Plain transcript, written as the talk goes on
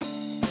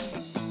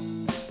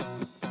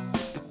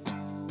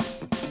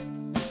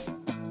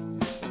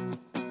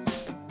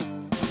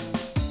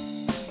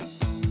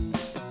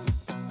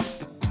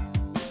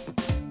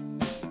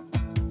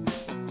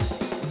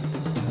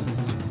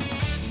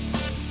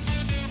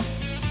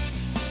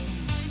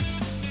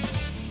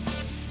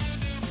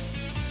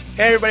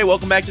Hey everybody,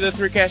 welcome back to the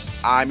Threecast.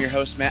 I'm your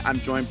host Matt. I'm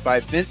joined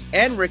by Vince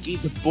and Ricky.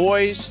 The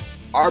boys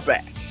are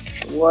back.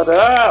 What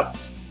up?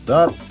 What's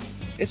up?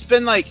 It's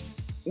been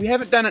we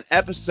haven't done an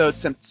episode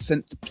since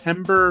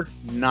September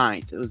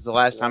 9th. It was the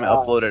last time I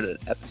uploaded an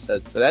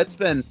episode.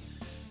 So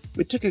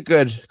we took a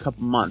good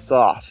couple months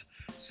off.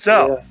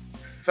 So,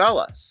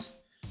 fellas,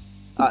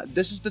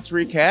 this is the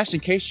Threecast. In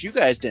case you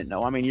guys didn't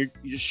know, I mean, you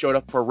just showed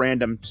up for a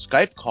random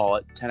Skype call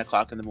at 10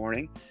 o'clock in the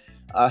morning.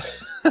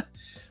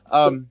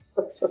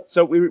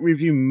 So we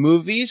review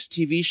movies,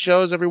 TV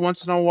shows every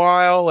once in a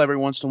while. Every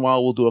once in a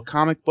while we'll do a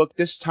comic book.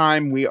 This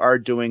time we are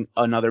doing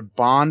another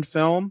Bond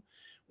film.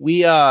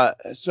 We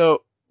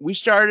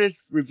started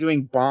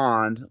reviewing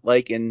Bond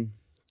in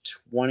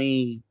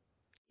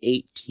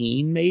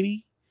 2018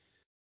 maybe.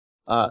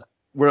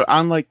 We're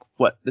on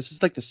what? This is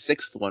the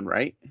sixth one,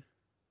 right?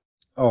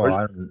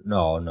 Oh,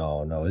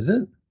 no. Is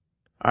it?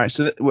 All right,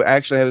 so we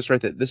actually have this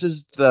right there. This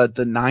is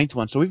the ninth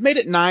one. So we've made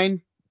it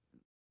 9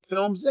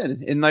 films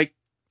in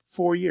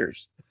 4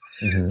 years.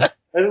 Mm-hmm.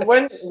 And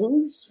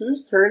whose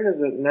turn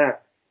is it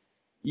next?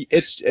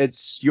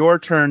 It's your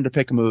turn to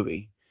pick a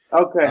movie.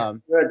 Okay,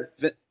 good.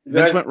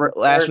 Vince went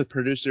last with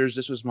producers.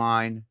 This was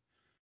mine.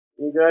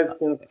 You guys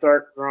can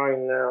start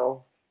drawing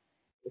now.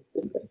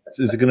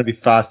 Is it going to be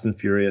Fast and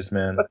Furious,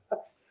 man?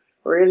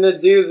 We're going to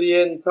do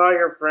the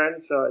entire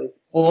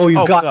franchise. Oh,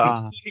 you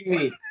got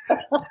me.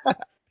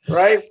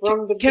 Right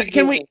from the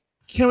beginning.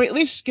 Can we at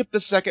least skip the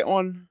second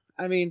one?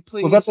 I mean,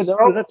 please. Was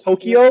that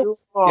Tokyo?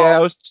 Yeah,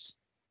 it was.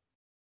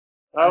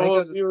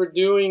 We were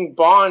doing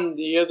Bond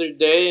the other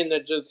day, and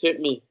it just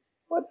hit me.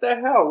 What the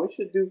hell? We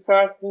should do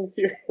Fast and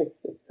Furious.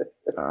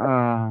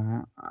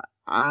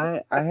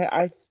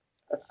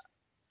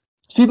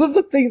 See, this is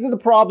the thing. This is the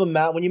problem,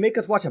 Matt. When you make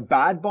us watch a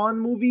bad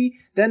Bond movie,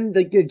 then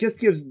it just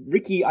gives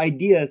Ricky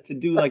ideas to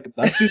do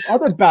let's do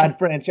other bad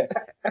franchise.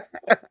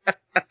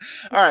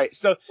 All right,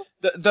 so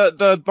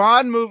the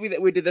Bond movie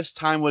that we did this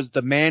time was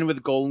The Man with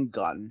the Golden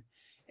Gun.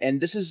 And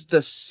this is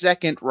the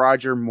second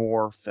Roger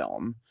Moore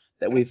film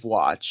that we've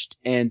watched.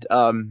 And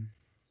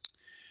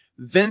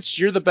Vince,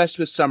 you're the best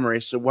with summary,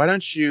 so why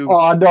don't you?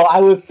 Oh no, I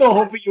was so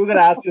hoping you were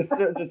gonna ask this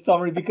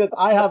summary because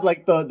I have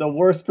the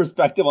worst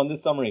perspective on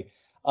this summary.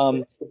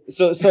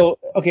 So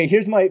okay,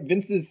 here's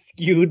Vince's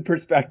skewed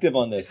perspective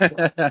on this.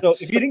 So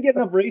if you didn't get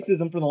enough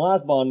racism from the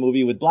last Bond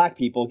movie with black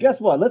people, guess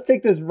what? Let's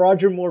take this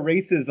Roger Moore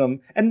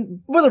racism,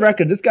 and for the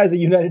record, this guy's a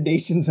United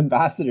Nations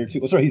ambassador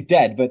too. Sorry, he's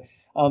dead, but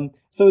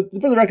so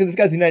for the record, this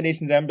guy's the United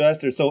Nations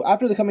ambassador. So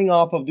after the coming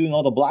off of doing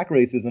all the black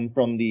racism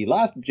from the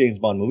last James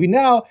Bond movie,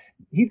 now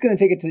he's going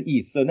to take it to the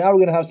East. So now we're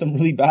going to have some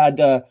really bad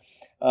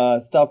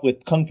stuff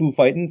with kung fu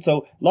fighting.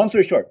 So long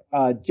story short,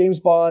 James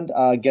Bond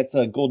gets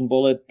a golden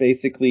bullet.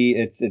 Basically,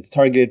 it's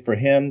targeted for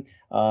him.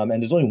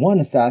 And there's only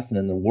one assassin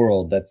in the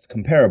world that's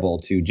comparable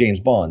to James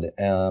Bond,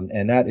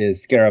 and that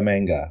is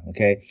Scaramanga.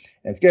 Okay,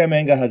 and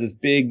Scaramanga has this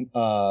big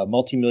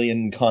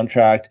multi-million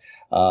contract.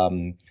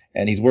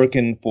 And he's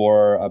working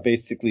for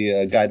basically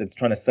a guy that's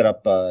trying to set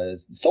up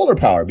solar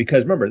power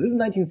because remember, this is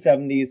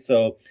 1970s,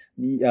 so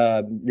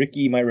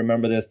Ricky might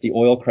remember this. The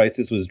oil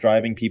crisis was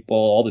driving people.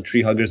 All the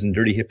tree huggers and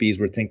dirty hippies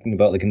were thinking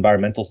about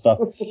environmental stuff.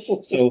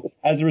 So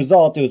as a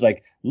result, it was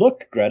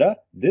look, Greta,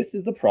 this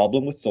is the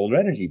problem with solar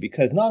energy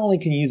because not only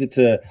can you use it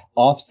to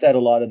offset a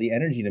lot of the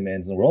energy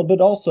demands in the world,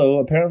 but also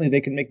apparently they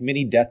can make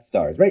mini Death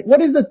Stars, right? What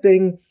is the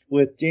thing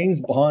with James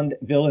Bond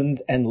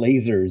villains and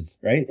lasers,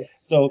 right?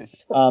 So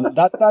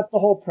that's the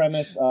whole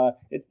premise.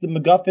 It's the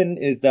MacGuffin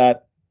is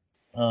that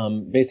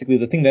basically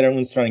the thing that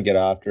everyone's trying to get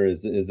after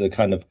is a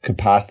kind of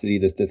capacity,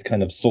 this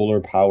kind of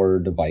solar power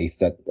device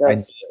that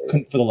I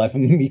couldn't for the life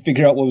of me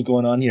figure out what was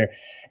going on here.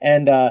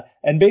 And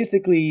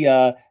basically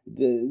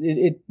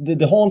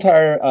the whole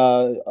entire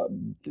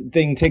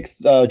thing takes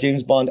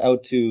James Bond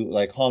out to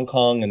Hong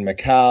Kong and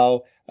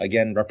Macau.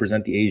 Again,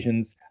 represent the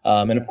Asians.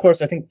 And of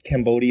course, I think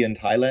Cambodia and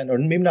Thailand, or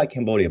maybe not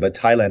Cambodia, but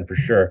Thailand for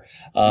sure.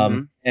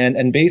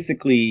 And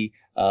basically,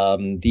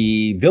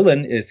 the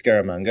villain is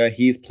Scaramanga.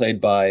 He's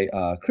played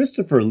by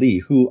Christopher Lee,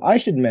 who I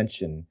should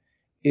mention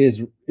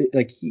is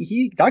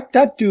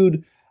that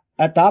dude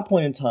at that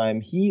point in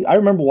time. I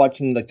remember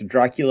watching the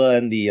Dracula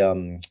and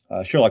the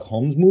Sherlock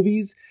Holmes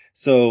movies.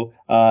 So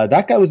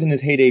that guy was in his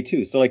heyday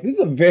too. So this is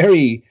a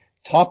very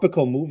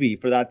topical movie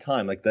for that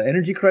time. The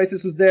energy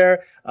crisis was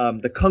there.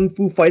 The kung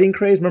fu fighting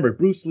craze. Remember,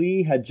 Bruce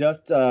Lee had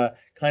just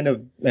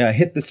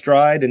hit the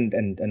stride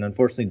and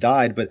unfortunately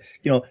died. But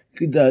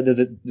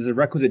there's a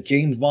requisite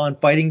James Bond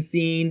fighting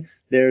scene.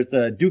 There's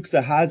the Dukes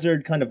of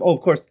Hazzard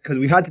of course, because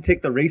we had to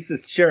take the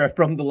racist sheriff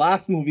from the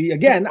last movie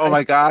again. Oh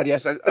my God,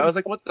 yes. I was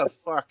like, what the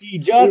fuck? He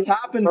just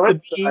happens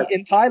to be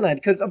in Thailand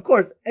because, of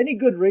course, any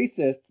good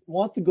racist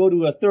wants to go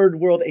to a third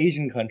world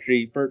Asian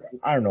country for,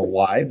 I don't know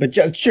why, but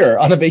just sure,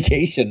 on a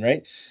vacation,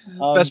 right?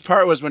 Best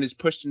part was when he's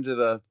pushed into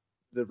the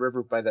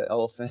river by the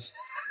elephant.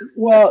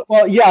 well,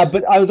 yeah,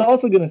 but I was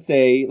also going to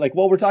say,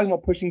 while we're talking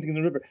about pushing things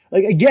in the river,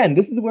 again,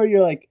 this is where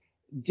you're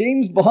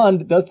James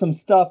Bond does some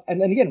stuff,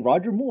 and then again,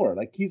 Roger Moore,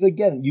 he's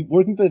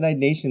working for the United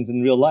Nations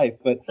in real life,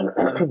 but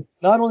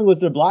not only was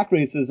there black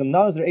racism,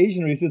 not was there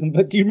Asian racism,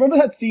 but do you remember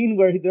that scene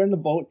where they're in the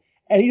boat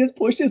and he just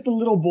pushes the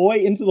little boy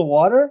into the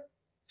water.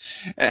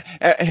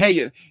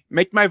 Hey,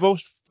 make my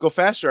vote go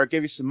faster. I'll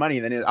give you some money.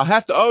 Then I'll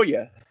have to owe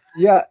you.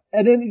 Yeah,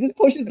 and then he just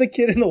pushes the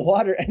kid in the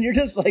water, and you're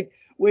just like,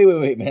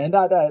 wait, man,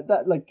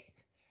 that like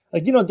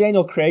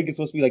Daniel Craig is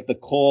supposed to be like the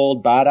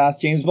cold badass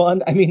James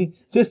Bond. I mean,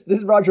 this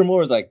Roger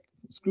Moore is like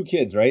screw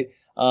kids, right?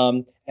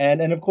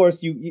 And of course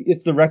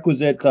it's the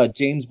requisite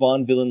James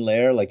Bond villain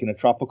lair, like in a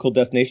tropical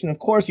destination. Of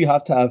course, you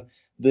have to have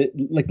the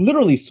like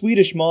literally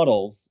Swedish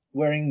models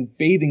wearing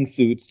bathing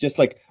suits, just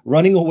like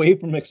running away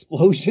from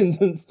explosions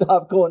and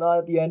stuff going on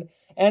at the end.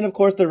 And of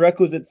course, the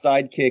requisite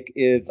sidekick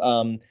is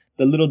the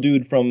little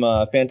dude from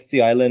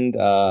Fantasy Island.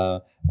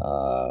 I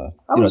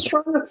was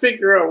trying to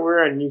figure out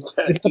where I knew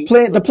that. It's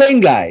the plane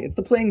guy. It's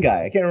the plane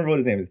guy. I can't remember what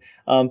his name is.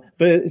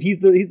 But he's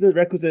the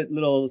requisite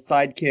little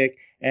sidekick,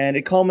 and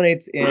it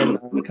culminates in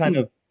a kind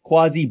of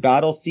quasi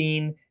battle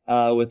scene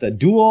with a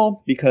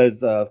duel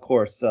because, of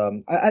course,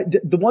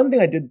 the one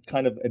thing I did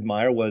kind of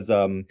admire was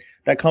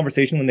that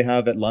conversation when they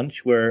have at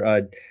lunch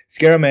where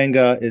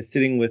Scaramanga is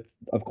sitting with,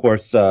 of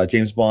course,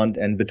 James Bond,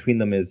 and between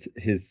them is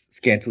his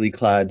scantily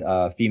clad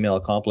female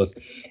accomplice.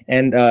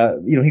 And,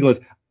 he goes,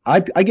 I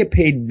get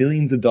paid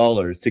millions of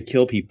dollars to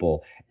kill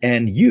people,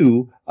 and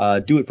you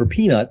do it for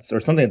peanuts or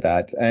something like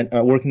that, and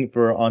working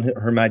on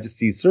Her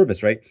Majesty's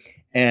service, right?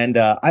 And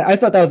I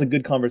thought that was a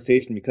good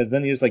conversation because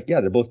then you're just like, yeah,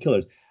 they're both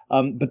killers.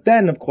 But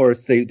then, of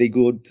course, they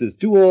go to this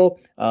duel,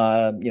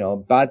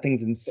 bad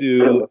things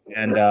ensue,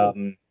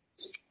 and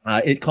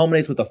it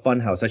culminates with a fun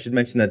house. I should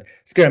mention that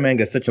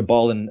Scaramanga is such a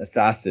ballin'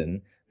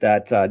 assassin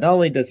that not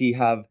only does he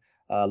have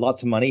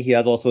lots of money, he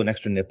has also an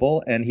extra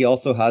nipple, and he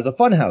also has a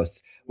fun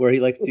house where he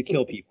likes to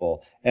kill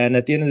people. And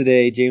at the end of the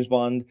day, James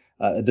Bond,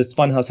 this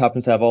fun house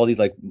happens to have all these,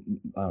 like,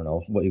 I don't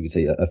know, what you could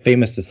say,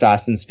 famous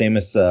assassins,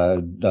 famous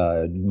mafioso,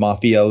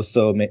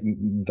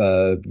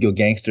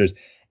 gangsters.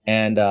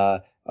 And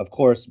of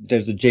course,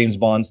 there's a James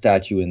Bond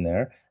statue in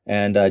there.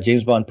 And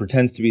James Bond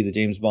pretends to be the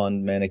James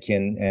Bond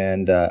mannequin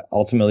and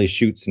ultimately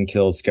shoots and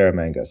kills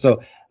Scaramanga.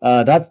 So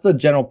that's the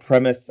general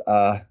premise.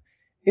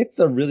 It's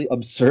a really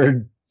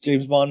absurd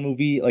James Bond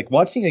movie. Like,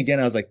 watching it again,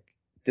 I was like,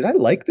 did I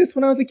like this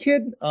when I was a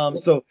kid?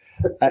 So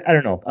I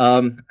don't know.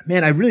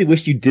 Man, I really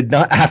wish you did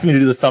not ask me to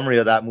do the summary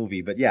of that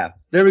movie. But yeah,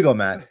 there we go,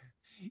 Matt.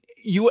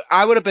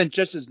 I would have been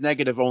just as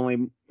negative,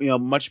 only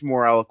much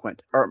more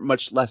eloquent, or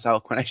much less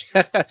eloquent.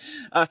 So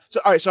all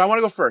right, so I want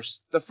to go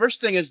first. The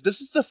first thing is,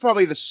 this is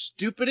probably the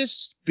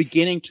stupidest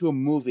beginning to a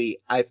movie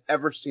I've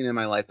ever seen in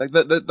my life. Like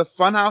the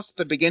funhouse at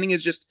the beginning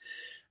is just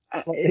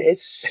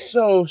it's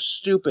so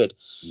stupid.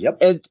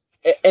 Yep.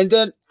 And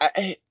then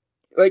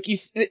like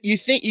you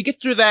think you get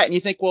through that and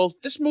you think, well,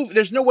 this movie,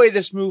 there's no way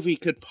this movie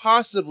could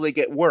possibly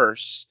get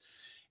worse.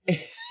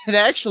 It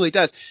actually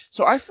does.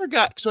 So I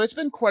forgot. So it's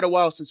been quite a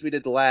while since we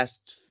did the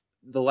last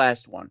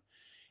one,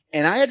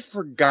 and I had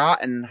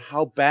forgotten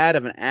how bad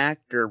of an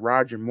actor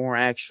Roger Moore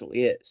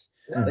actually is.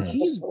 Like,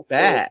 he's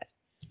bad,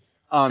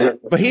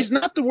 but he's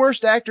not the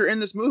worst actor in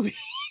this movie.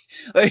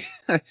 like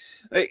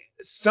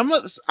some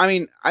of this, I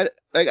mean,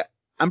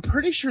 I'm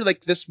pretty sure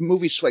like this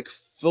movie's like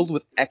filled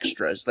with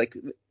extras. Like,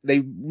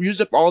 they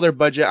used up all their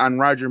budget on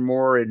Roger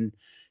Moore and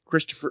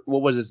Christopher.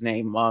 What was his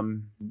name?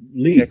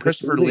 Lee. Yeah,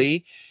 Christopher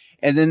Lee.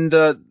 And then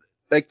the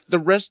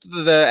rest of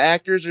the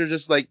actors are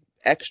just like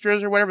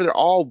extras or whatever. They're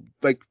all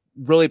like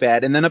really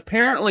bad. And then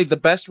apparently the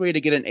best way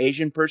to get an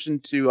Asian person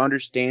to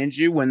understand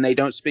you when they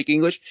don't speak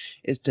English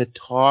is to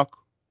talk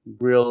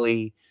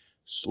really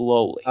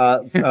slowly.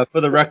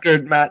 For the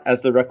record, Matt,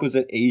 as the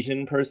requisite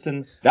Asian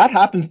person, that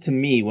happens to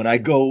me when I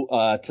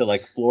go to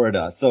like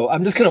Florida. So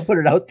I'm just gonna put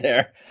it out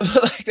there.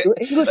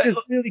 English is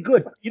really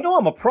good. You know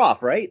I'm a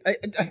prof, right?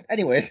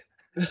 Anyways,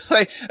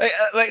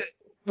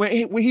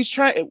 when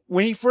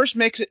he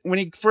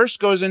first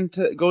goes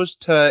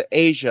to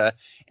Asia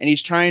and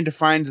he's trying to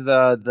find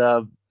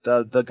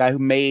the guy who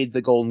made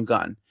the golden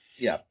gun.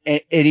 Yeah.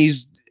 And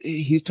he's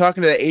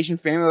talking to the Asian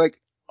family like,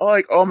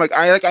 oh my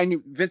God, I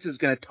knew Vince is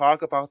gonna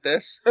talk about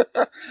this.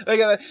 Well,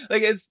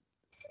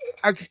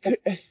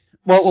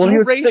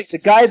 here's the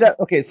guy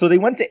that, okay, so they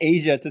went to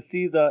Asia to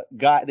see the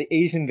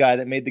Asian guy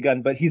that made the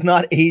gun, but he's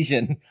not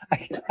Asian.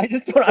 I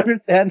just don't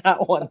understand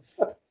that one.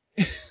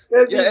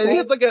 Yeah, they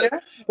have like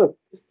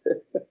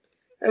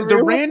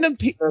the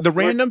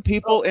random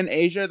people in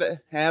Asia that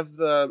have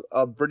the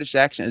British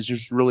accent is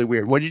just really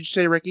weird. What did you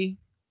say, Ricky?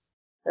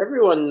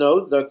 Everyone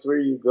knows that's where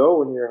you go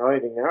when you're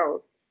hiding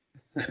out.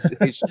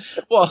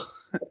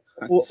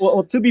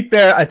 well, to be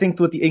fair, I think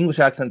with the English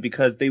accent,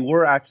 because they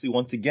were actually,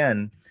 once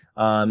again,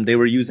 they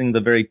were using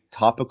the very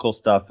topical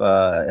stuff.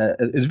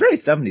 It's very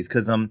 70s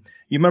because you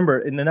remember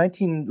in the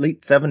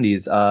late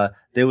 70s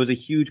there was a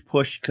huge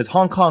push because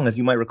Hong Kong, as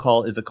you might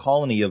recall, is a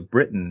colony of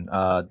Britain.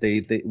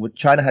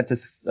 China had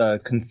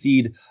to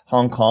concede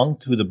Hong Kong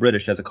to the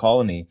British as a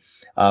colony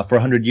for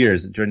 100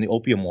 years during the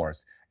Opium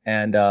Wars,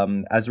 and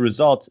as a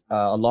result,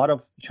 a lot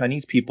of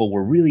Chinese people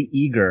were really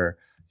eager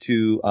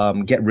to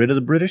get rid of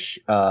the British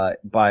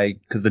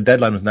because the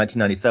deadline was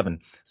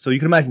 1997. So you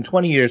can imagine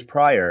 20 years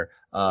prior.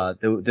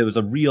 There was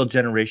a real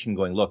generation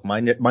going, look,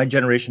 my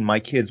generation, my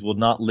kids will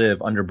not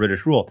live under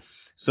British rule.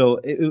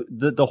 So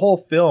the whole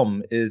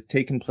film is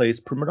taking place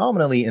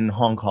predominantly in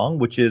Hong Kong,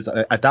 which is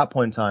at that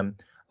point in time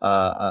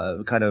a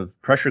kind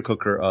of pressure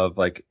cooker of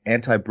like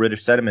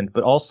anti-British sentiment,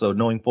 but also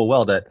knowing full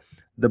well that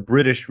the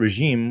British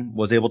regime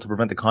was able to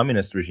prevent the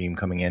communist regime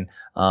coming in,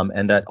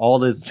 and that all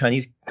those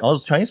Chinese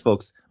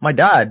folks, my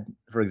dad,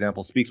 for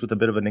example, speaks with a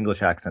bit of an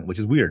English accent, which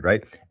is weird,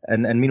 right?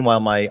 And meanwhile,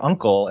 my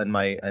uncle and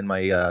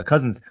my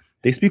cousins,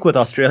 they speak with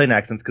Australian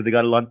accents because they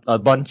got a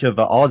bunch of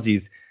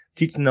Aussies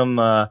teaching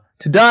them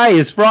today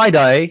is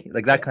Friday,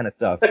 like that kind of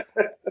stuff.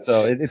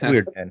 So it's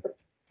weird, man.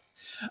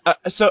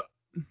 So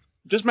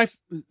just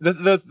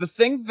the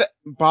thing that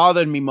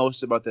bothered me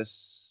most about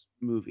this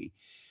movie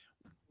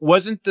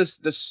wasn't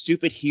the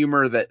stupid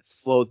humor that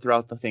flowed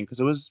throughout the thing, because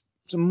it was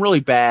some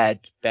really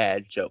bad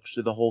jokes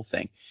through the whole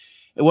thing.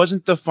 It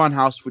wasn't the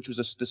funhouse, which was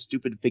the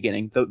stupid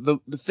beginning. The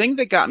thing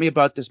that got me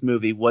about this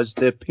movie was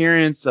the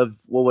appearance of,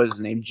 what was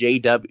his name,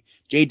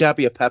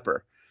 J.W.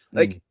 Pepper.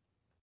 Like,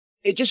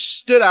 it just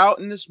stood out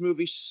in this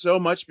movie so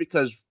much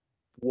because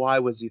why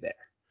was he there?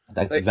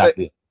 That's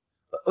exactly it.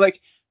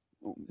 Like,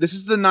 this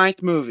is the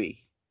 9th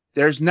movie.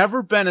 There's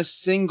never been a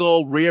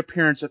single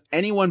reappearance of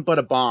anyone but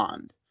a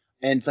Bond.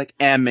 And it's like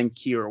M and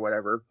Q or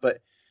whatever. But,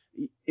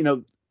 you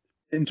know,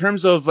 in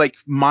terms of like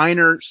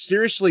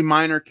seriously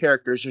minor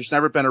characters, there's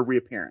never been a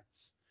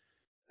reappearance.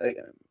 Like,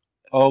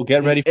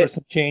 get ready for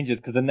some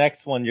changes, because the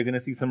next one you're gonna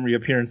see some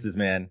reappearances,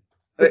 man.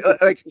 But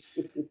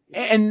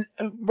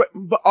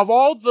of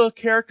all the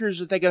characters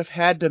that they could have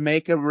had to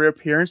make a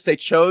reappearance, they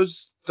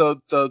chose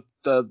the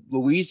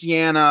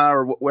Louisiana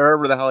or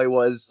wherever the hell he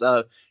was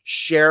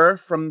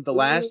sheriff from the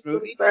last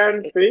movie.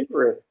 Fan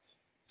favorite.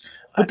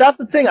 But that's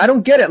the thing, I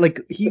don't get it.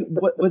 Like,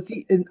 was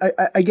he?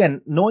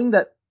 Again, knowing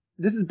that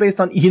this is based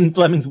on Ian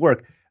Fleming's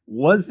work,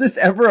 was this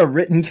ever a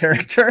written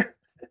character?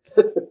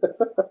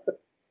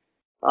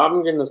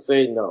 I'm gonna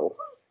say no.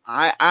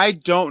 I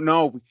don't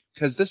know,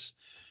 because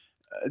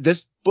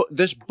this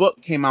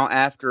book came out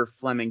after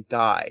Fleming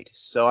died,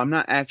 so I'm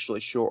not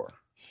actually sure.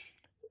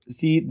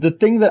 See, the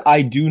thing that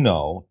I do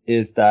know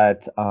is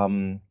that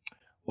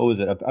what was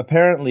it?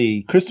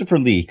 Apparently Christopher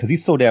Lee, because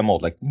he's so damn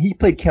old. Like, he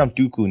played Count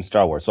Dooku in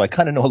Star Wars, so I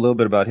kind of know a little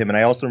bit about him, and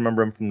I also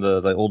remember him from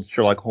the old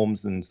Sherlock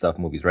Holmes and stuff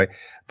movies, right?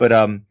 But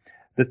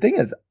the thing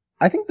is,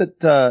 I think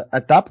that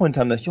at that point in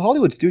time, the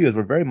Hollywood studios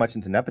were very much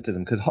into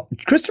nepotism, because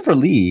Christopher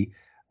Lee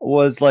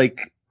was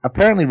like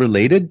apparently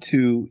related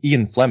to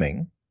Ian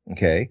Fleming.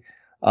 Okay,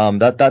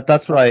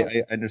 that's what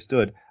I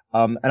understood.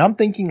 And I'm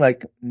thinking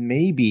like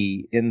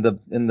maybe in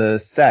the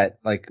set,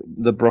 like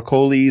the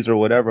Broccolis or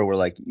whatever were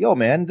like, yo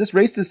man, this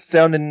racist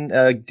sounding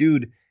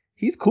dude,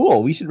 he's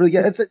cool. We should really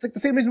get. It's like the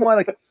same reason why,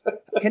 like,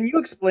 can you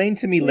explain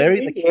to me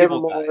Larry the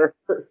Cable Guy?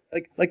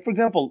 Like for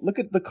example, look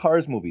at the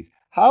Cars movies.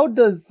 How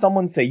does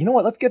someone say, you know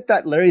what, let's get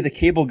that Larry the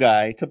Cable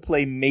Guy to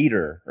play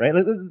Mater, right?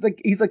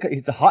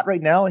 He's hot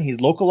right now and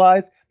he's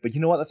localized, but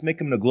you know what, let's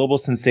make him a global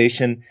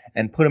sensation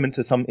and put him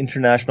into some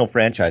international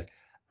franchise.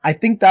 I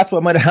think that's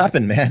what might have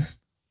happened, man.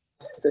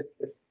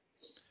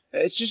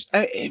 It's just,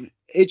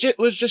 it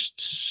was just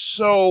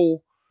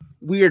so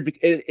weird.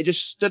 It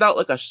just stood out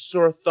like a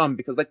sore thumb,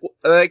 because like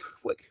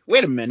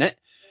wait a minute.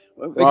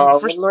 When I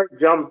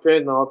jump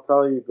in, I'll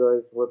tell you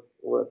guys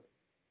what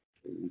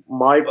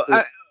my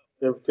perspective,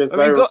 because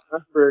I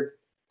remembered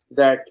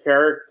that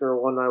character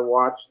when I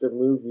watched the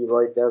movie,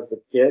 like as a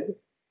kid.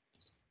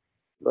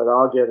 But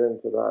I'll get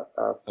into that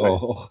aspect.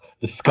 Oh,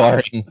 the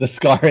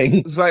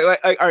scarring. So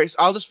all right, so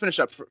I'll just finish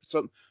up.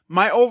 So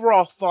my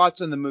overall thoughts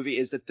on the movie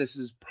is that this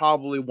is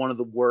probably one of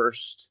the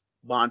worst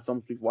Bond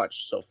films we've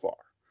watched so far.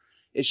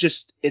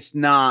 It's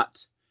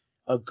not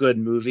a good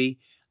movie.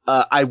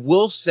 I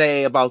will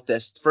say about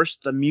this,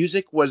 first, the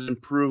music was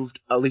improved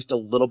at least a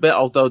little bit,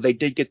 although they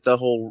did get the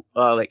whole,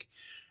 like,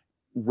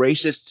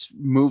 racist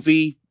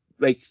movie,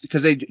 like,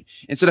 because they,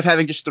 instead of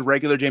having just the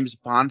regular James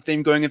Bond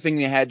theme going and thing,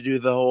 they had to do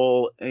the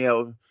whole,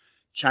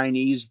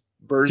 Chinese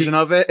version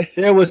of it.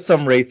 There was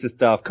some racist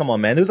stuff. Come on,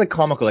 man. It was like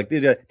comical, like,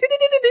 yeah,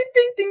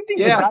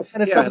 that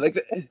kind of stuff. Like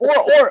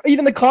or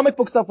even the comic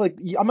book stuff. Like,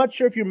 I'm not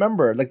sure if you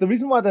remember. Like, the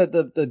reason why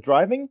the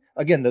driving,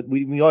 again,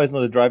 we always know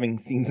the driving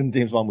scenes in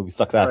James Bond movies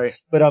sucks ass.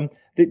 Right. But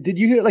did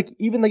you hear, like,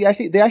 even like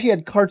they actually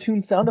had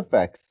cartoon sound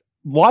effects.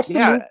 Watch the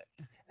movie,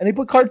 and they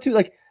put cartoon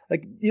like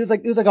it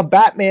was like a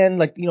Batman,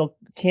 like,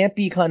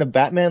 campy kind of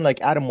Batman,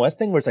 like Adam West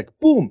thing, where it's like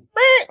boom,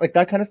 like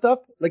that kind of stuff.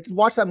 Like, just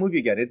watch that movie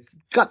again. It's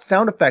got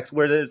sound effects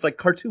where there's like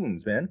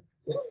cartoons, man.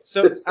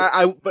 So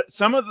but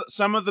some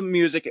of the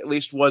music at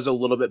least was a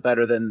little bit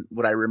better than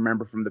what I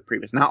remember from the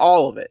previous. Not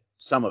all of it,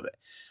 some of it.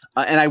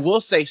 And I will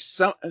say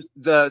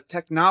the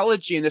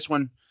technology in this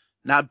one,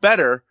 not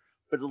better,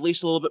 but at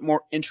least a little bit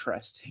more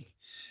interesting.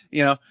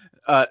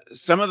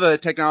 Some of the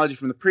technology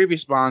from the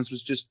previous Bonds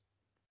was just,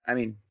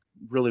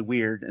 really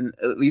weird, and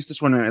at least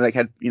this one like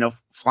had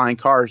flying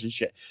cars and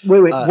shit.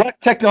 Wait, what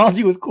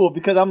technology was cool?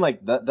 Because I'm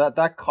like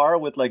that car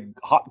with like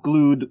hot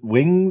glued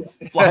wings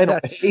flying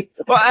away.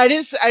 Well, I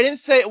didn't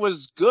say it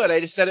was good. I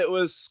just said it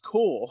was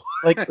cool.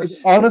 Like,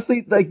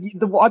 honestly, like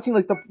watching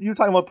like you were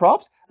talking about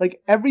props.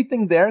 Like,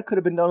 everything there could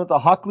have been done with a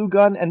hot glue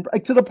gun, and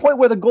like, to the point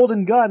where the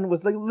golden gun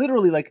was like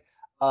literally like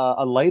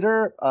a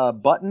lighter,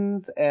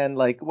 buttons, and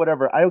like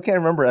whatever. I can't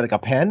remember, like a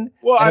pen.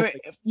 Well, and I mean,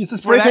 like, use the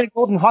spray paint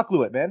gold and hot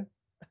glue it, man.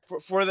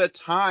 For the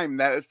time,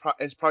 that was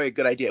it's probably a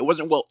good idea. It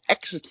wasn't well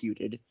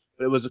executed,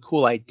 but it was a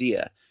cool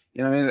idea.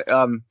 You know what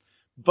I mean?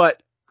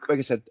 But like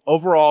I said,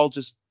 overall,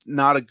 just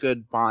not a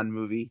good Bond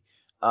movie.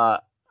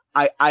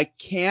 I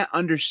can't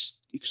understand.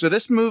 So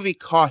this movie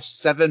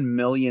cost $7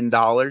 million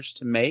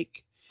to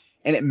make,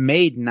 and it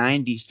made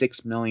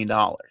 $96 million.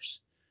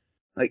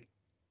 Like,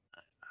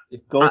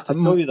 it goes to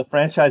show you the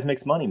franchise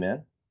makes money,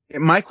 man.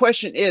 My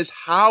question is,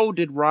 how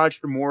did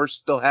Roger Moore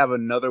still have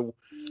another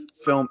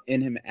film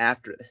in him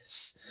after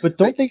this? But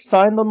don't they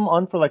sign them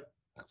on for like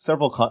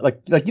several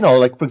like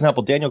for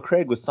example, Daniel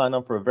Craig was signed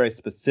on for a very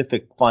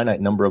specific finite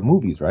number of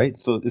movies, right?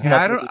 So isn't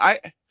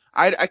that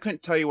I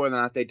couldn't tell you whether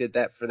or not they did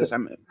that for this.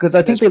 Because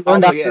I think they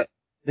learned after.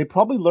 They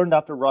probably learned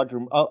after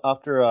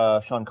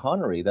Sean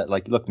Connery that,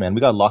 like, look, man,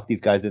 we gotta lock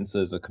these guys into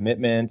as a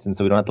commitment, and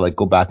so we don't have to like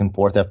go back and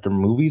forth after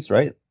movies,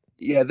 right?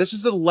 Yeah, this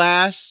is the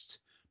last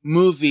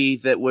movie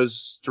that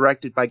was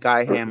directed by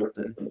Guy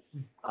Hamilton,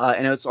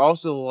 and it's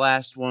also the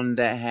last one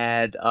that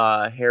had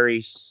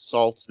Harry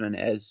Saltzman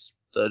as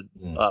the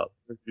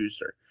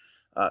producer.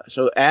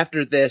 So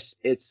after this,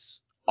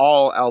 it's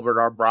all Albert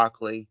R.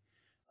 Broccoli,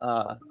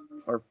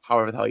 or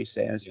however the hell you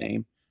say his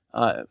name.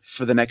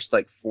 For the next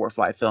like 4 or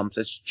 5 films,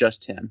 it's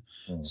just him.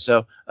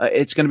 So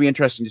it's going to be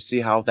interesting to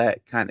see how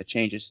that kind of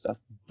changes stuff.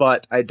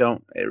 But I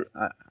don't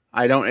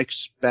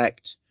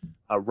expect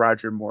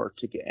Roger Moore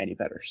to get any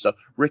better. So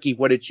Ricky,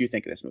 what did you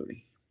think of this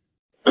movie?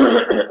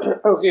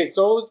 Okay,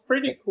 so it was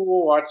pretty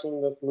cool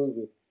watching this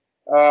movie.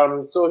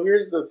 So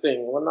here's the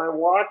thing: when I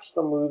watch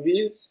the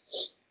movies,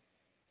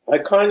 I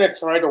kind of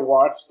try to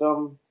watch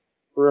them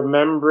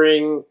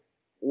remembering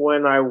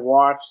when I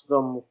watched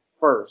them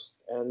first,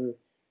 and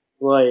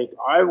like,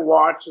 I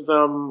watched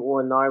them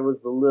when I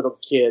was a little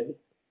kid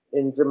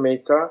in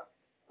Jamaica.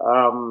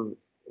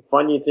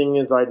 Funny thing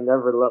is, I'd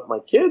never let my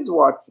kids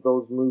watch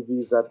those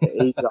movies at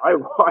the age I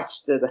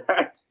watched it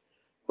at.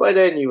 But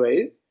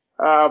anyways,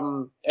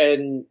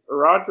 and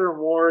Roger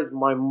Moore is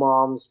my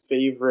mom's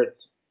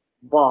favorite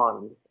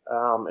Bond.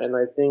 And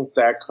I think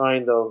that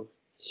kind of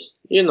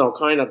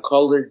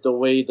colored the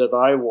way that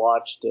I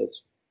watched it.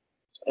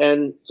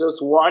 And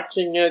just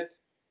watching it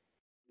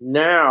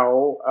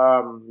now,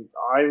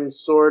 I'm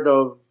sort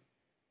of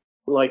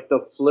like the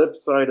flip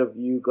side of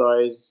you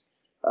guys,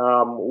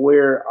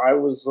 where I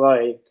was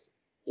like,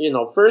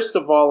 first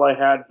of all, I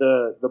had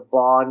the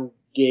Bond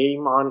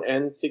game on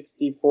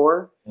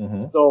N64.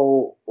 Mm-hmm.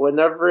 So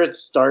whenever it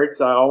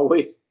starts, I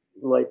always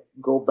like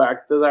go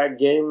back to that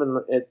game,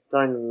 and it's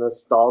kind of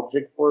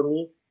nostalgic for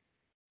me.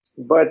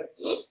 But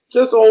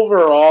just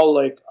overall,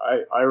 like,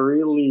 I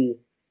really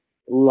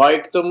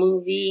liked the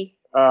movie.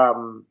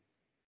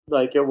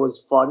 Like, it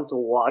was fun to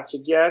watch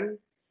again.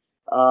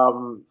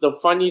 The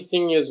funny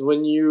thing is,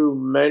 when you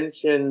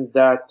mentioned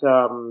that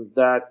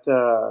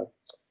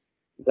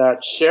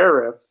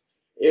sheriff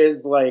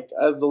is like,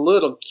 as a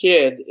little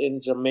kid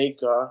in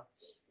Jamaica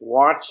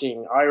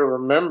watching, I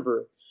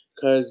remember,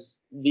 cause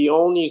the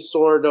only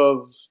sort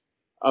of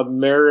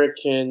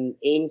American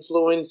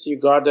influence you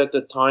got at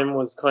the time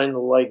was kind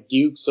of like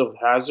Dukes of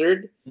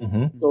Hazzard.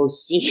 Mm-hmm. So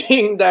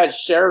seeing that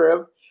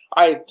sheriff,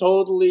 I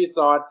totally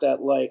thought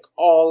that like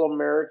all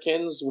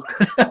Americans were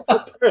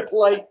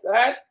like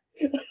that.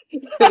 It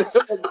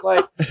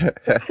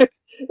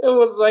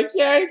was like,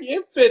 yeah,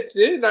 it fits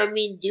in. I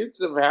mean,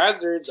 Dukes of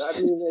Hazzard. I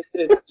mean,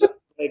 it's just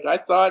like, I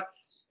thought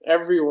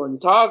everyone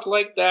talked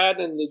like that,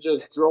 and they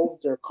just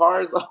drove their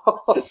cars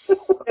off.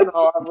 I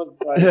was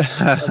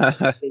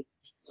like,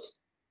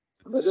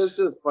 but it's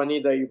just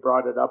funny that you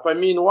brought it up. I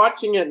mean,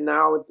 watching it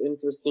now, it's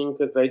interesting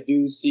because I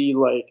do see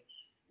like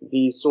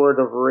these sort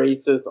of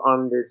racist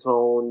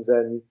undertones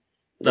and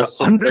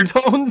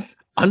undertones.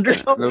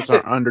 Those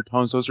aren't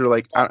undertones. Those are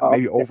like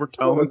maybe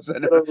overtones.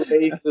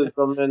 The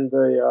racism and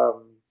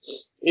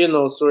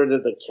the sort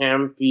of the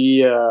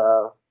campy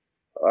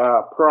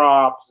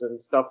props and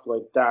stuff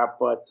like that.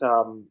 But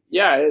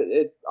yeah,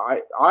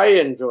 I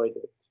enjoyed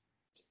it,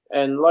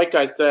 and like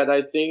I said,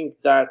 I think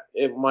that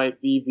it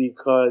might be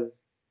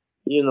because,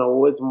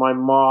 with my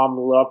mom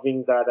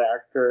loving that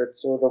actor, it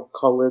sort of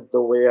colored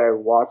the way I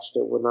watched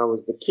it when I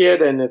was a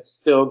kid, and it's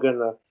still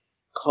gonna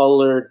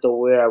color the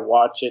way I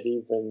watch it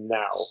even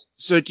now.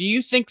 So do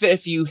you think that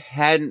if you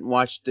hadn't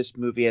watched this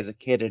movie as a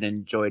kid and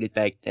enjoyed it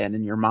back then,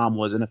 and your mom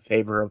wasn't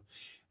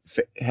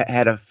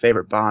had a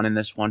favorite Bond in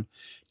this one,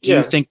 do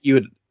you think you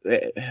would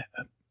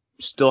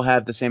still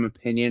have the same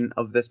opinion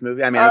of this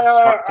movie? I mean, it's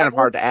kind of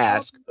hard to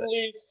ask. But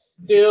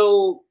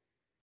still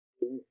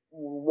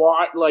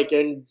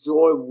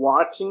enjoy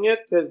watching it,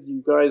 because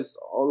you guys,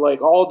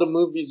 like, all the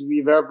movies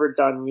we've ever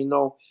done,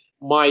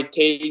 my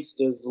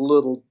taste is a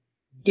little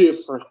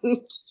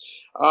different.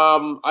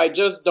 I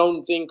just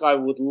don't think I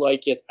would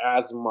like it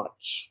as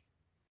much.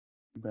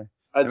 Okay.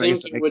 I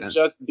think it would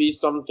just be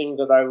something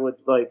that I would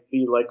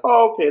be like,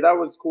 oh, okay, that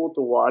was cool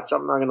to watch.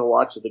 I'm not gonna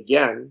watch it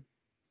again.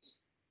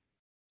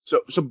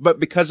 But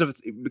because of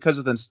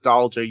the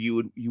nostalgia,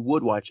 you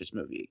would watch this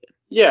movie again.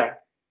 Yeah.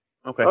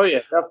 Okay. Oh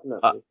yeah,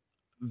 definitely.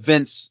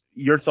 Vince,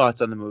 your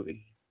thoughts on the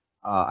movie?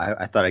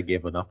 I thought I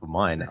gave enough of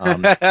mine. Do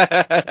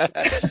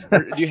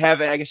you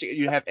have? I guess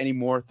you have any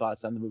more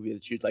thoughts on the movie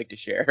that you'd like to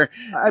share?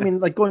 I mean,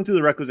 like going through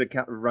the requisite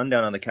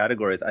rundown on the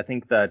categories. I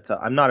think that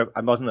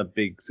I wasn't a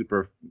big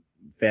super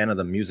fan of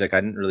the music.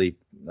 I didn't really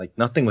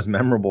nothing was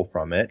memorable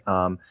from it.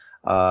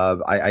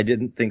 I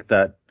didn't think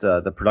that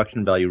the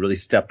production value really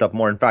stepped up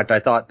more. In fact, I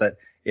thought that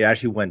it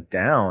actually went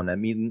down. I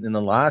mean, in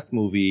the last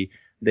movie,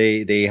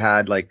 they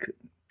had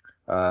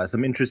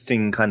some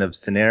interesting kind of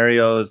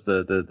scenarios.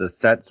 The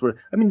sets were,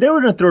 I mean, they were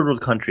in a third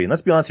world country. And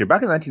let's be honest here,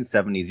 back in the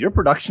 1970s, your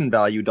production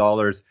value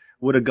dollars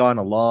would have gone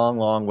a long,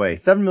 long way.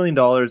 $7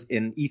 million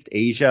in East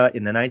Asia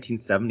in the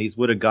 1970s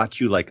would have got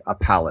you like a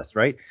palace,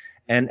 right?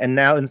 And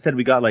now instead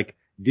we got like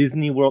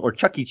Disney World or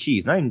Chuck E.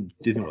 Cheese, not even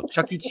Disney World,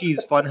 Chuck E.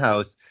 Cheese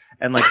Funhouse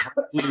and like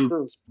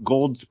blue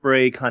gold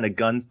spray kind of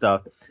gun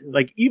stuff.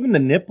 Like even the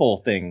nipple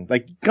thing,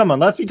 like come on,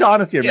 let's be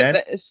honest here, man.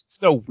 That is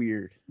so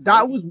weird.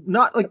 That was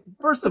not like,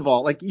 first of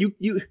all, like you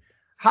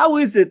how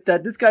is it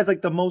that this guy's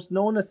like the most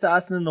known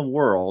assassin in the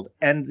world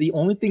and the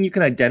only thing you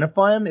can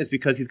identify him is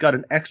because he's got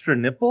an extra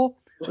nipple?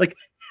 Like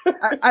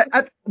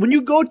when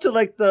you go to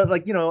like the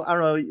like, you know, I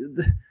don't know,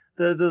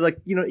 the like,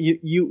 you know,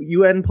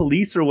 UN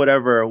police or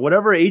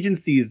whatever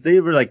agencies, they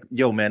were like,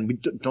 yo man, we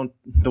don't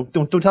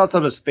tell us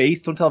about his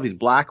face, don't tell if he's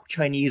black,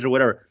 Chinese or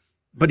whatever,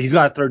 but he's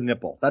got a third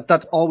nipple.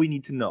 That's all we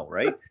need to know,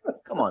 right?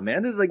 Come on,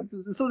 man. This is like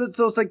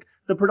so it's like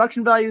the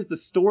production values, the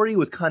story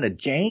was kind of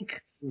jank.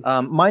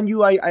 Mind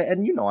you,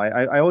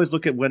 I always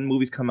look at when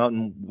movies come out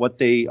and what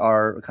they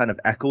are kind of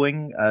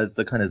echoing as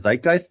the kind of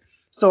zeitgeist.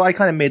 So I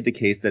kind of made the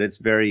case that it's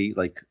very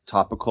like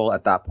topical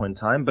at that point in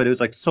time, but it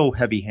was like so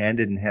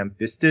heavy-handed and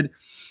ham-fisted.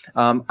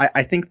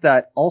 I think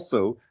that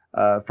also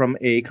from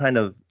a kind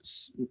of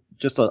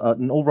just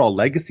an overall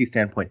legacy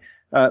standpoint,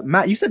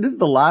 Matt, you said this is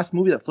the last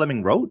movie that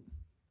Fleming wrote?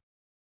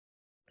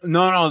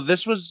 No,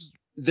 this was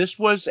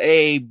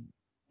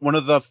one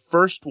of the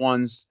first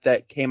ones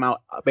that came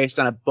out based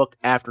on a book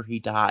after he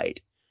died.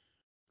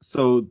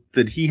 So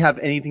did he have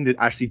anything to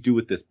actually do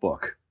with this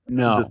book?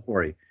 No. The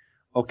story.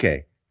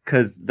 Okay.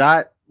 Cause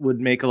that would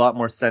make a lot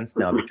more sense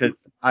now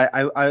because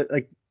I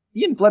like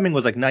Ian Fleming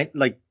was like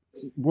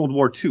World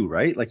War II,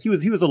 right? Like he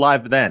was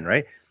alive then,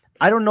 right?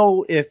 I don't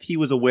know if he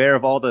was aware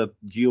of all the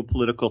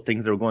geopolitical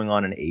things that were going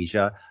on in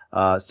Asia.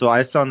 So I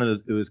just found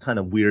that it was kind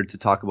of weird to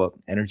talk about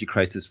energy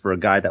crisis for a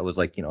guy that was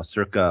like, you know,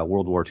 circa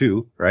World War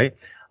II, right?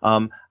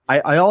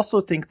 I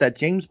also think that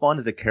James Bond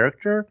as a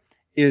character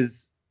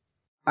is,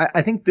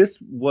 I think this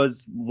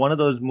was one of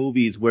those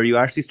movies where you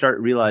actually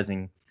start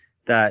realizing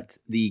that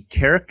the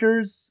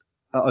character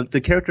of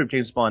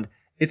James Bond,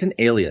 it's an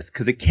alias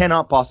because it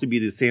cannot possibly be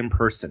the same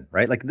person,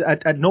 right? Like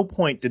at no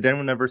point did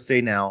anyone ever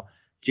say now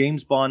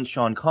James Bond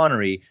Sean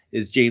Connery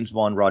is James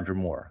Bond Roger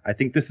Moore. I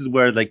think this is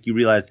where like you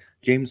realize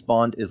James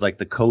Bond is like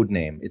the code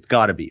name. It's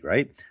got to be,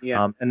 right?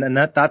 Yeah. And then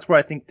that's where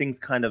I think things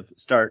kind of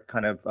start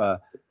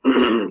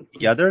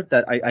together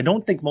that I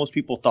don't think most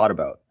people thought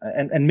about.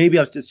 And maybe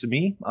that's just to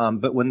me.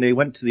 But when they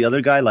went to the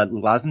other guy, like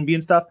Lazenby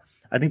and stuff,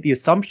 I think the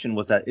assumption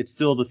was that it's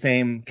still the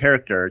same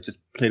character, just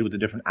played with a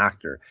different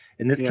actor.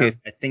 In this case,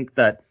 I think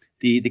that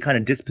the kind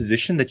of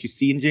disposition that you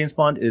see in James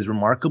Bond is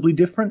remarkably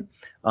different.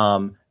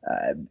 And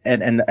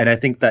I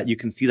think that you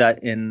can see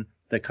that in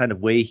the kind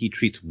of way he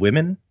treats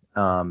women.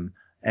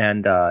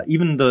 And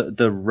even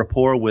the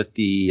rapport with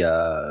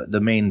the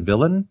main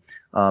villain.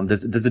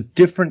 There's a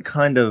different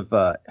kind of,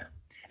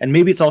 and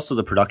maybe it's also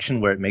the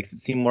production where it makes it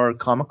seem more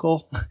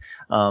comical.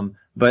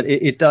 But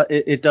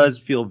it does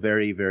feel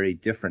very, very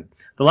different.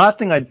 The last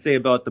thing I'd say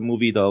about the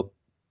movie though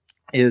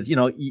is, you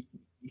know,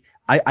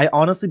 I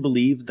honestly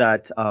believe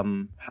that, I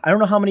don't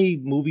know how many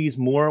movies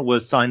Moore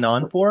was signed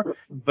on for,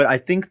 but I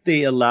think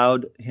they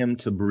allowed him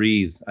to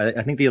breathe.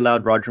 I think they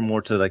allowed Roger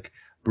Moore to like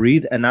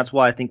breathe. And that's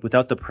why I think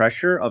without the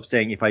pressure of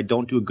saying, if I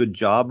don't do a good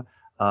job,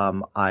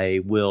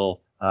 I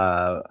will,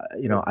 I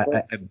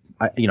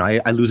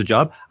lose a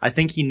job. I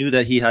think he knew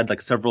that he had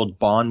like several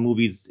Bond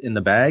movies in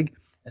the bag.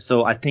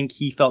 So I think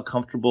he felt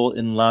comfortable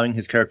in allowing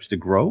his characters to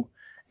grow.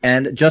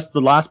 And just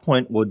the last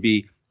point would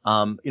be,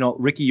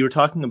 Ricky, you were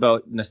talking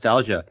about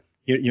nostalgia.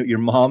 Your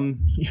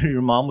mom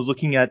was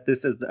looking at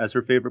this as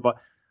her favorite Bond.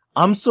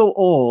 I'm so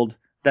old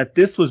that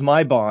this was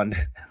my Bond.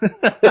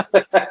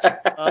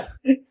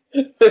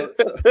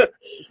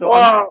 So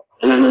wow.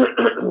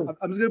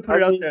 I'm just gonna put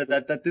it out there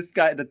that this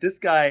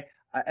guy.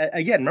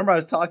 Again, remember I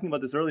was talking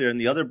about this earlier in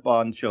the other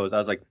Bond shows. I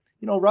was like,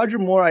 Roger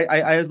Moore.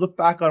 I look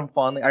back on him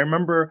fondly. I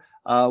remember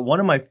one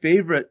of my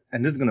favorite,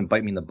 and this is gonna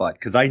bite me in the butt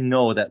because I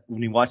know that when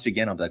we watched it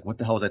again, I'm like, what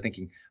the hell was I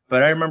thinking?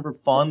 But I remember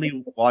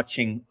fondly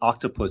watching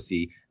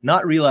Octopussy,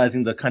 not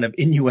realizing the kind of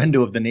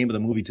innuendo of the name of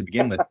the movie to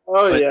begin with.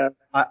 Yeah.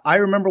 I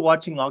remember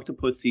watching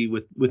Octopussy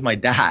with my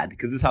dad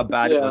because this is how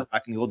bad it was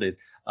back in the old days.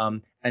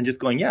 And just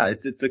going, yeah,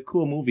 it's a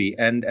cool movie.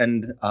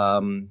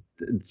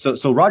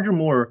 So Roger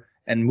Moore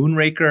and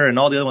Moonraker and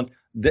all the other ones,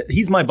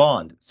 he's my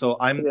Bond. So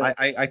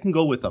I can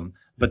go with them.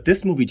 But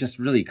this movie just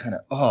really kind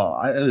of,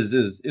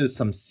 it was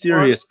some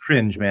serious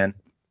cringe, man.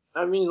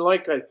 I mean,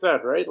 like I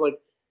said, right? Like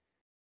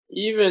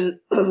even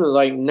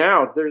like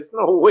now, there's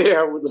no way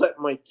I would let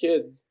my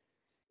kids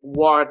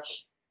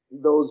watch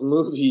those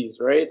movies,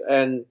 right?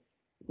 And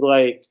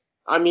like,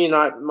 I mean,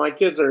 my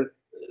kids are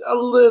a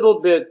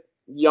little bit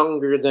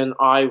younger than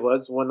I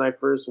was when I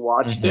first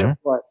watched it,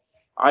 but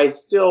I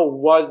still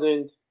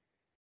wasn't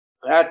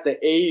at the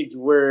age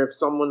where if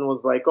someone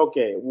was like,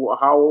 okay,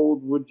 how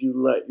old would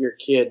you let your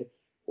kid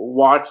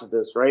watch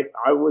this, right?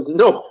 I was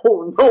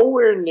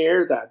nowhere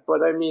near that.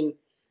 But I mean,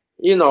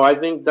 I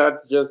think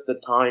that's just the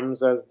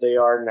times as they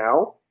are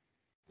now.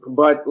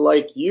 But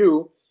like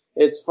you,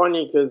 it's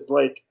funny because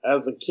like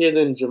as a kid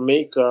in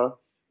Jamaica,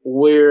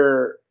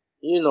 where,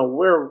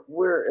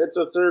 where it's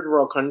a third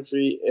world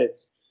country,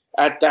 it's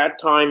at that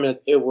time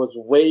it was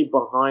way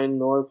behind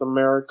North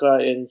America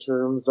in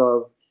terms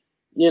of,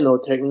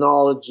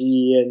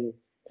 technology and,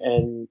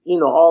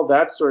 all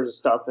that sort of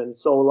stuff. And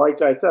so,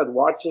 like I said,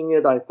 watching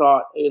it, I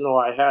thought,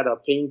 I had a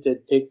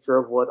painted picture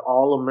of what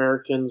all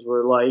Americans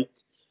were like.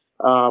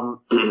 And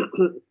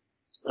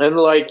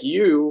like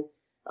you,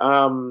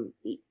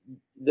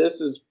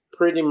 this is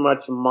pretty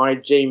much my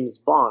James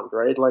Bond,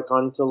 right? Like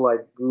until I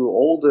grew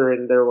older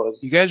and there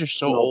was. You guys are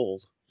so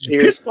old.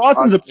 Pierce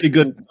Brosnan's a pretty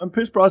good.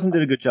 Pierce Brosnan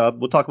did a good job.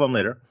 We'll talk about him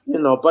later.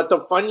 But the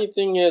funny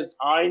thing is,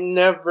 I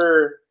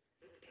never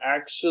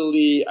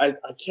actually. I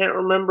can't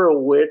remember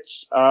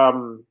which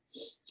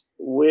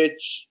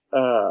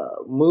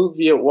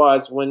movie it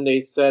was when they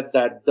said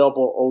that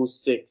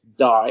 006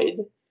 died.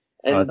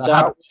 And that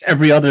happens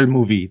every other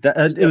movie.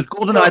 It was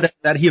GoldenEye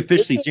that he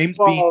officially James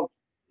Bean.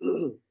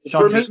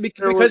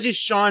 Because he's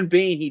Sean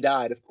Bean, he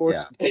died. Of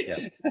course.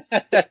 Yeah.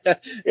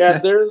 Yeah.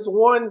 There's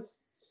one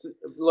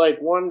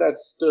that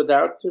stood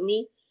out to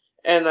me,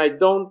 and I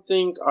don't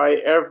think I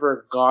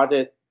ever got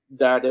it.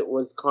 That it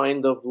was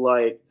kind of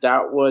like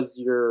that was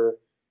your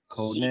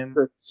code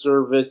Secret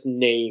Service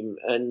name,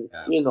 and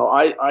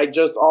I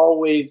just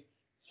always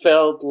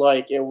felt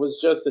like it was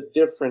just a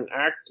different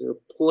actor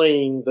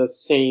playing the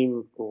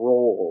same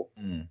role,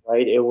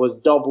 right? It was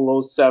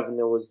 007,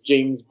 it was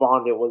James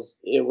Bond, it was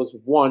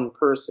one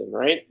person,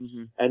 right?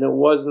 Mm-hmm. And it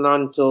wasn't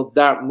until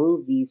that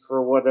movie,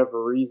 for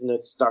whatever reason,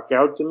 it stuck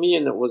out to me,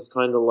 and it was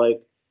kind of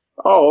like,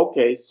 oh,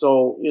 okay,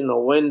 so,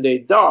 when they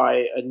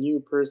die, a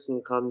new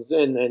person comes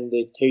in and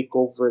they take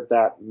over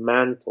that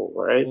mantle,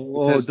 right?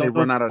 Because they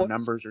run out of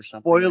numbers or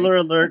something. Spoiler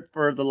alert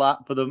for the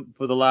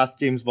last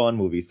James Bond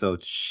movie. So,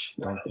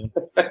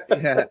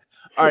 yeah.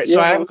 All right, so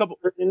I have a couple.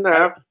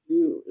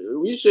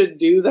 We should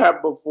do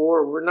that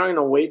before. We're not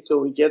gonna wait till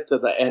we get to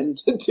the end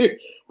to do.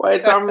 By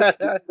the time we do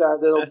that,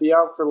 it'll be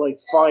out for like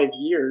 5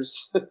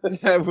 years.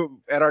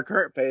 At our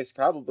current pace,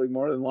 probably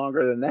more than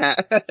longer than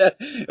that.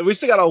 We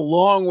still got a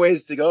long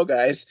ways to go,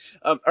 guys.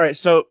 All right,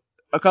 so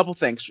a couple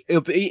things.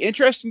 It'll be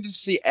interesting to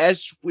see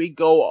as we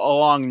go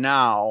along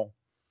now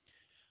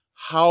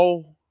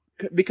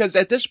because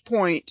at this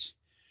point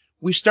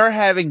we start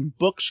having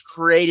books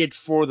created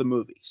for the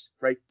movies,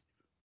 right?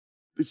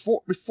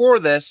 Before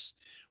this,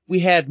 we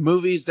had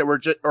movies that were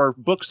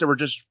books that were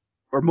just,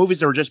 or movies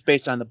that were just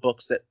based on the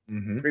books that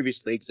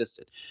previously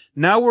existed.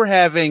 Now we're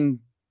having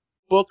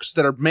books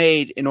that are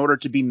made in order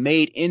to be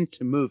made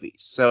into movies.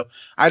 So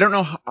I don't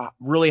know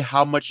really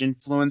how much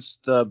influence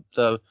the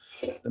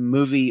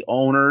movie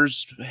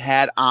owners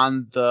had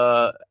on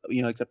the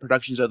the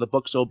productions of the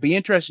books. So it'll be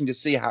interesting to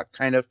see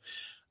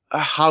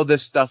how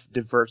this stuff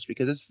diverts,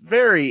 because it's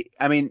very,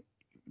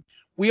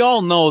 we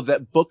all know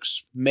that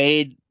books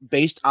made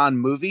based on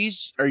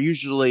movies are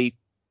usually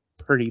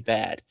pretty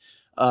bad.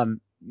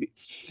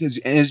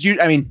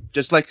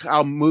 Just like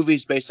how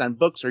movies based on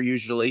books are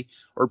usually,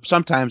 or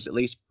sometimes at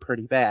least,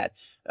 pretty bad.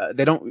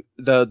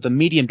 The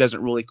medium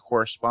doesn't really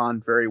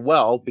correspond very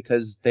well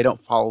because they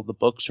don't follow the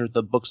books, or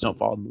the books don't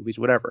follow the movies,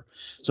 whatever.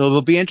 So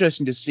it'll be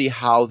interesting to see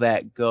how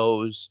that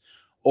goes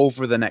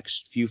over the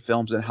next few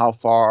films and how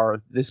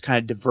far this kind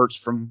of diverts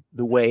from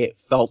the way it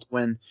felt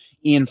when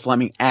Ian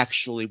Fleming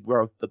actually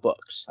wrote the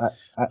books.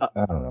 I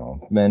don't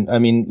know, man.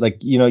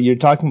 You're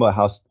talking about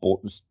how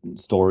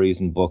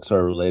stories and books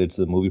are related to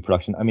the movie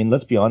production.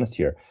 Let's be honest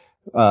here.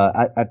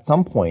 At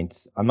some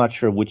point, I'm not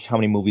sure how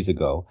many movies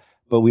ago,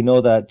 but we know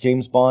that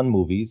James Bond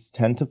movies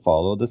tend to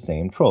follow the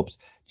same tropes.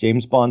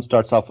 James Bond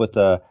starts off with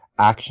a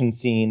action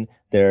scene.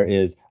 There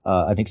is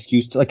an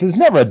excuse to, there's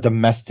never a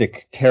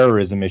domestic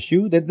terrorism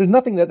issue. There's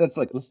nothing that's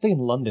like, let's stay in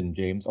London,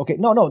 James. Okay,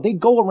 no, they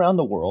go around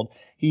the world.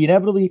 He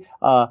inevitably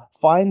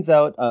finds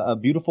out a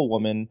beautiful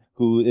woman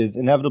who is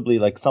inevitably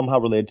somehow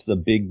related to the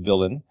big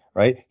villain,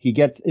 right? He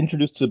gets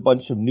introduced to a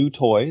bunch of new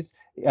toys.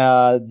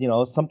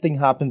 Something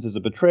happens, there's a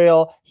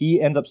betrayal.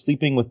 He ends up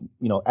sleeping with,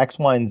 X,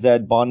 Y, and Z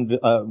Bond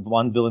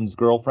villain's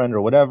girlfriend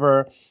or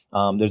whatever.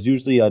 There's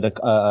usually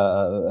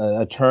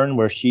a turn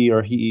where she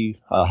or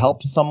he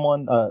helps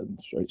someone.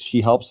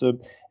 She helps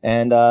him,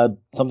 and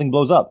something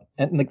blows up,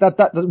 and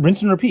that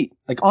rinse and repeat.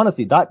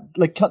 Honestly,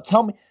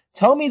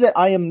 tell me that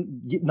I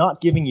am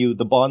not giving you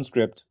the Bond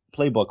script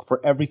playbook for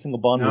every single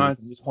Bond movie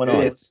from this point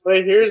on.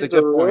 But here's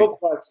the real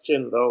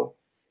question, though.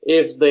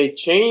 If they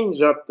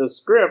change up the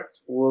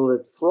script, will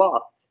it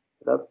flop?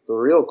 That's the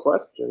real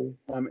question.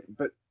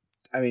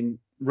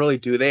 really,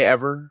 do they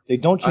ever? They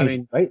don't change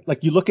it, right?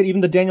 Like, you look at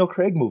even the Daniel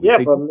Craig movies.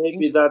 Yeah, but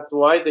maybe that's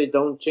why they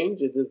don't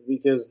change it, is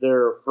because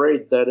they're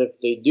afraid that if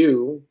they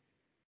do,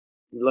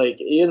 like,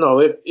 you know,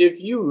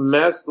 if you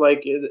mess,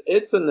 like,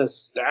 it's an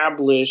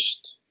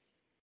established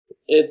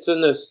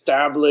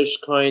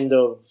kind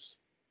of,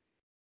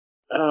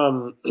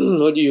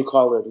 what do you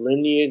call it,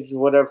 lineage,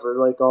 whatever,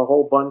 like a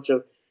whole bunch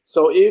of,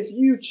 so if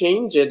you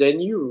change it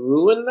and you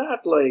ruin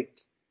that, like,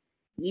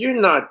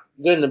 you're not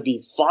gonna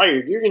be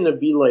fired, you're gonna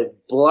be, like,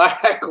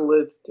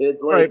 blacklisted,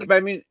 like. Right, but I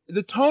mean,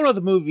 the tone of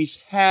the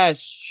movies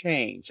has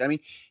changed. I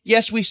mean,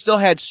 yes, we still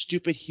had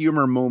stupid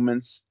humor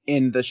moments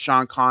in the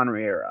Sean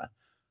Connery era,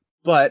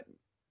 but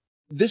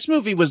this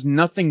movie was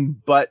nothing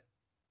but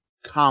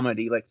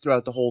comedy, like,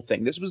 throughout the whole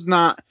thing. This was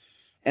not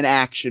an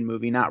action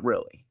movie, not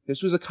really.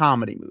 This was a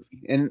comedy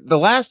movie, and the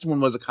last one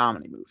was a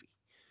comedy movie.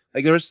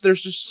 Like, there's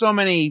just so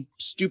many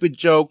stupid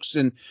jokes,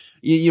 and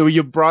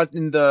you brought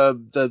in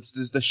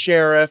the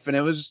sheriff, and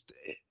it was,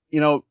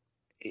 you know,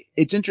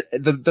 it's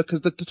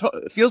because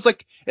it feels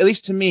like, at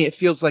least to me, it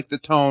feels like the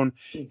tone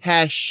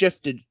has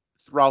shifted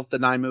throughout the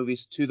 9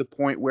 movies to the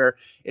point where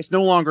it's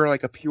no longer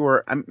like a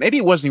pure, maybe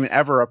it wasn't even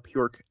ever a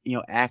pure, you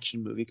know,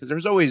 action movie, because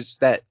there's always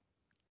that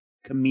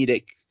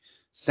comedic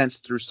sense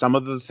through some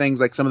of the things,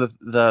 like some of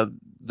the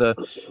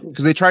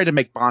because they tried to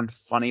make Bond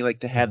funny,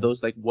 like to have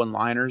those like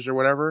one-liners or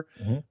whatever.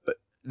 Mm-hmm. But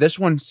this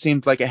one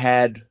seemed like it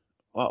had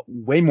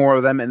way more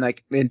of them, and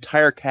like the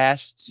entire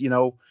cast, you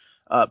know,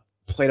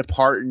 played a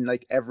part in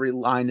like every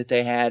line that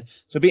they had.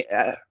 So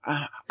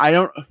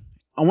I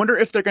wonder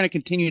if they're going to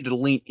continue to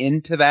lean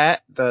into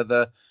that,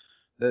 the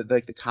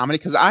comedy,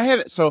 because I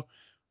haven't. So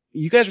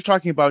you guys are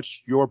talking about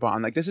your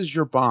Bond, like this is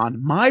your Bond.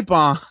 My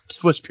Bond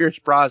was Pierce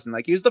Brosnan.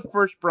 Like, he was the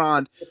first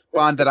Bond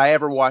that I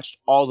ever watched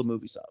all the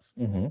movies of.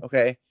 Mm-hmm.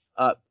 Okay,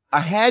 I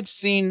had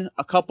seen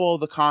a couple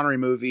of the Connery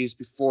movies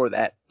before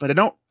that, but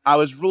I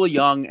was really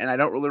young, and I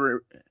don't really.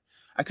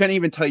 I couldn't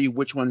even tell you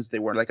which ones they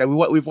were. Like,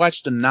 we've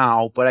watched them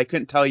now, but I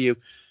couldn't tell you.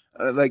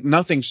 Like,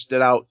 nothing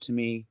stood out to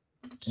me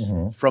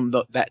from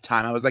that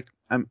time.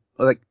 I'm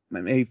like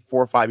maybe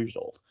 4 or 5 years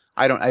old.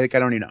 I don't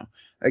even know.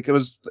 Like, it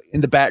was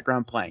in the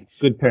background playing.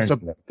 Good parents. So,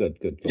 good.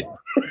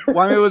 Well,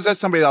 I mean, it was at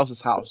somebody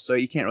else's house, so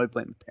you can't really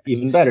blame the parents.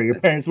 Even better, your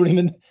parents wouldn't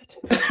even.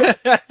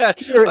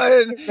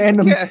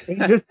 Random.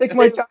 Just take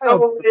my child. No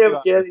way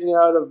of getting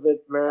out of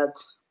it, Matt.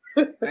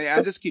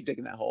 I just keep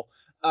digging that hole.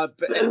 But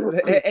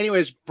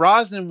anyways,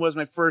 Brosnan was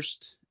my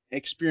first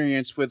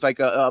experience with like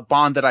a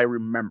Bond that I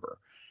remember,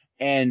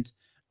 and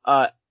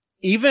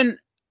even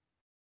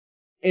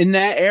in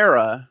that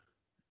era,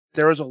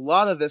 there was a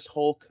lot of this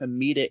whole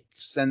comedic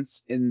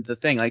sense in the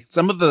thing. Like,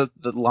 some of the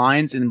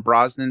lines in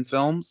Brosnan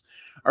films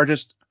are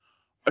just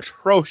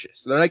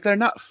atrocious. They're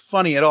not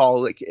funny at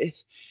all. Like,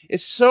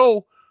 it's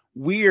so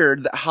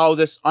weird how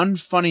this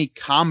unfunny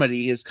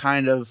comedy is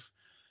kind of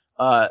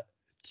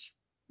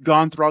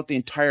gone throughout the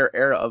entire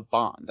era of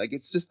Bond. Like,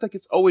 it's just like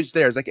it's always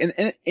there. It's like,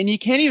 and you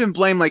can't even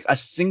blame like a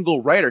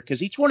single writer,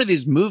 because each one of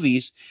these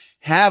movies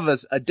have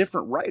a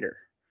different writer.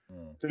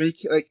 So,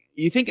 like,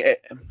 you think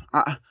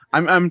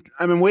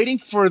I'm waiting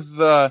for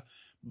the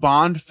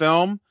Bond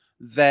film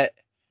that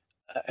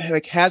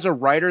like has a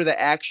writer that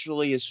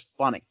actually is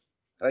funny.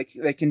 Like,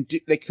 they can do,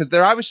 because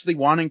they're obviously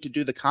wanting to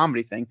do the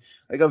comedy thing.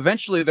 Like,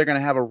 eventually they're going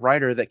to have a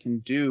writer that can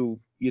do,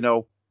 you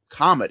know,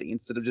 comedy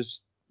instead of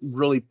just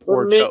really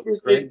poor jokes.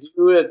 Right?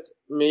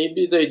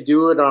 Maybe they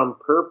do it on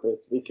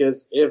purpose,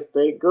 because if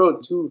they go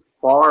too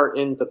far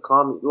into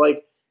comedy,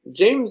 like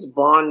James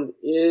Bond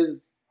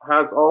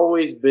has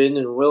always been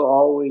and will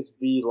always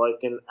be like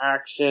an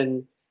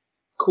action,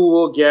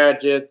 cool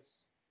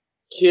gadgets,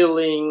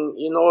 killing,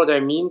 you know what I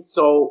mean?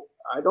 So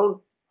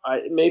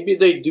maybe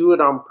they do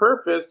it on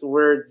purpose,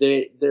 where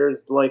there's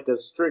like a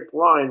strict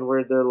line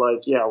where they're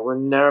like, yeah, we're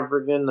never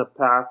gonna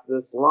pass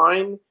this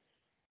line,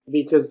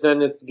 because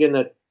then it's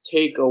gonna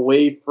take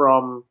away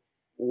from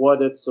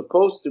what it's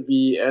supposed to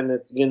be, and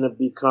it's gonna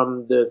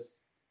become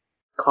this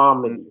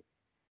comedy.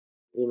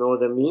 You know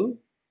what I mean?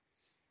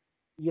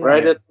 Yeah.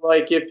 Right? It's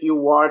like if you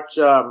watch,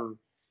 I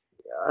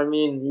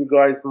mean, you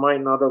guys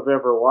might not have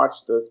ever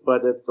watched this,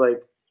 but it's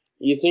like,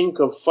 you think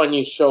of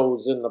funny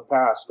shows in the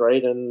past,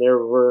 right? And there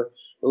were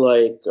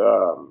like,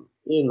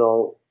 you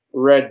know,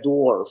 Red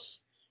Dwarf,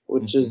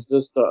 which is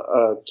just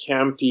a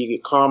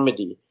campy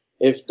comedy.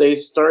 If they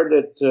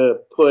started to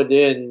put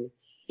in,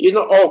 you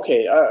know,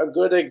 okay, a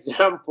good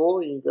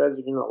example, you guys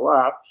are gonna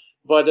laugh,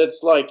 but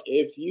it's like,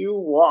 if you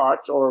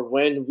watch, or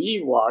when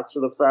we watch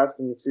the Fast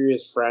and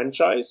Furious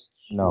franchise,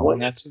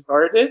 when it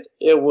started,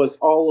 it was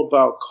all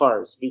about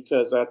cars,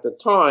 because at the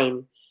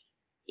time,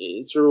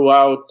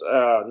 throughout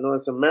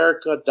North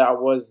America,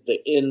 that was the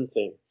in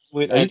thing.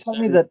 Wait, are you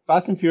telling me that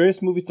Fast and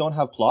Furious movies don't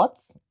have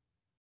plots?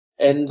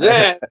 And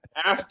then,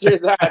 after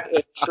that,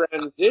 it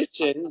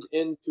transitioned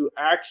into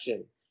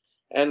action,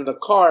 and the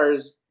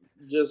cars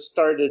just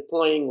started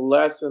playing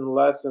less and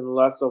less and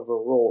less of a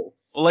role.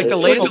 Well, like, the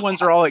latest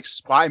ones are all like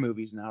spy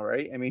movies now,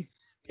 right? I mean,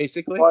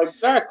 basically. Well,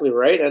 exactly,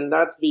 right? And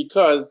that's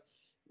because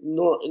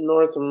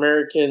North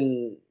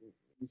American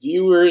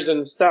viewers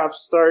and stuff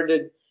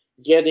started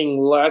getting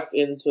less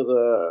into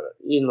the,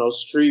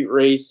 street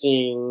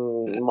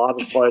racing,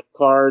 modified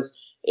cars.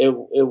 It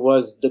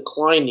was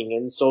declining,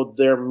 and so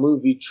their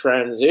movie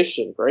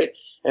transitioned, right?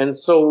 And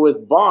so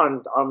with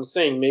Bond, I'm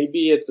saying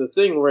maybe it's a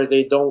thing where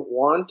they don't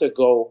want to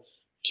go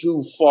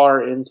too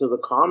far into the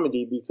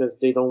comedy because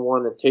they don't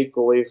want to take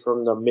away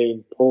from the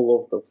main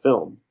pull of the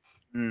film.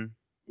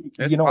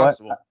 You know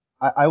possible. What?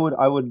 I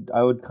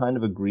would kind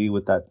of agree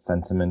with that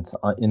sentiment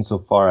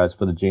insofar as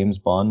for the James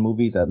Bond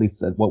movies, at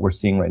least what we're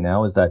seeing right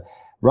now, is that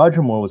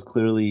Roger Moore was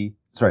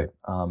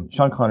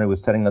Sean Connery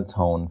was setting the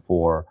tone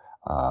for,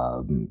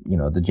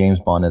 the James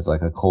Bond as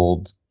like a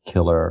cold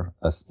killer,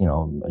 has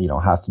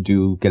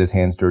to get his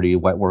hands dirty,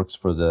 wet works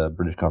for the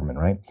British government,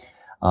 right?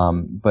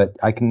 But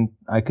I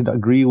could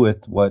agree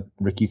with what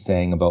Ricky's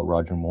saying about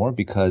Roger Moore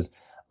because,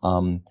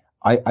 one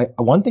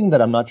thing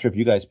that I'm not sure if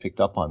you guys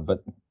picked up on,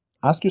 but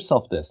ask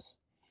yourself this.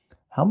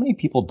 How many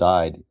people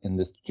died in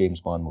this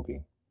James Bond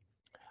movie?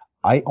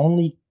 I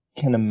only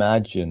can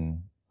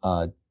imagine,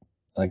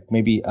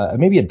 maybe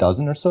a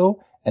dozen or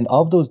so. And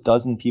of those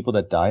dozen people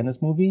that die in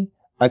this movie,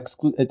 I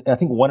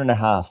think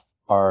 1.5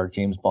 are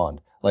James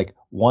Bond. Like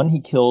one, he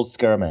kills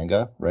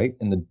Scaramanga, right?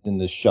 In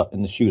the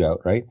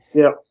shootout, right?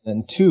 Yeah.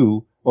 And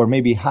 2, or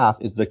maybe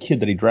half, is the kid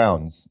that he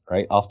drowns,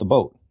 right? Off the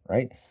boat,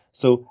 right?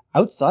 So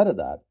outside of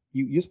that,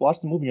 you just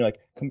watch the movie and you're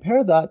like,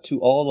 compare that to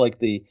all like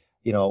the,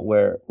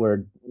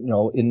 where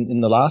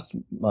in the last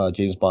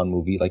James Bond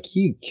movie, like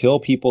he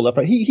killed people left,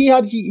 right?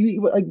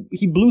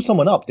 He blew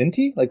someone up, didn't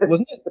he? Like,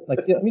 wasn't it? Like,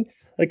 I mean,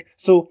 like,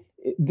 so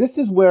this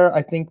is where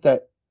I think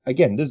that,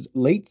 again, this is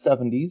late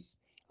 70s.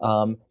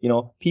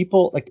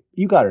 People, like,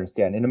 you gotta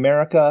understand, in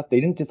America, they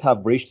didn't just have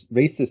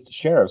racist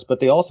sheriffs, but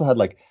they also had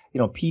like,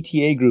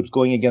 PTA groups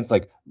going against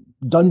like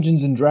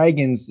Dungeons and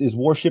Dragons is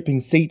worshipping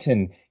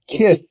Satan.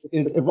 Kiss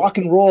is rock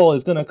and roll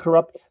is going to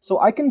corrupt. So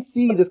I can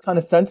see this kind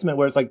of sentiment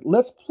where it's like,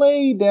 let's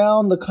play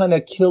down the kind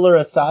of killer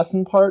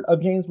assassin part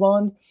of James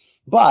Bond,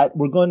 but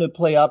we're going to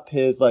play up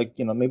his, like,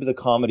 maybe the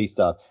comedy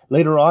stuff.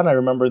 Later on, I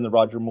remember in the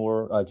Roger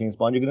Moore James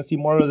Bond, you're going to see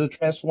more of the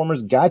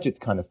Transformers gadgets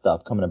kind of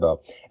stuff coming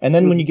about. And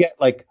then when you get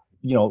like,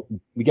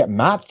 we get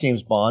Matt's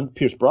James Bond,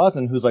 Pierce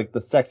Brosnan, who's like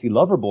the sexy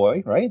lover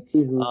boy, right?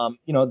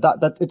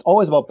 That's it's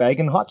always about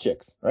bagging hot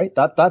chicks, right?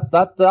 That's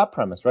that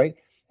premise, right?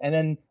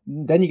 And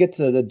then you get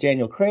to the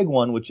Daniel Craig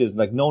one, which is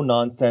like no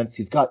nonsense.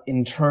 He's got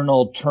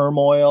internal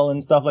turmoil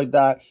and stuff like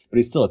that, but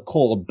he's still a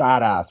cold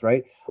badass,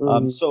 right?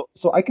 So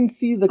I can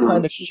see the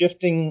kind of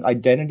shifting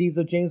identities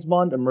of James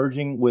Bond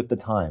emerging with the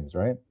times,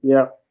 right?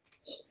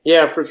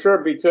 Yeah, for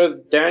sure.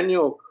 Because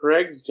Daniel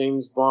Craig's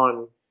James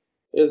Bond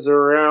is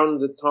around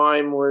the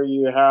time where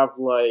you have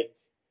like,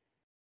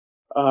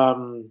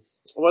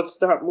 what's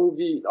that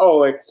movie? Oh,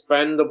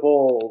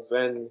 Expendables,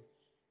 and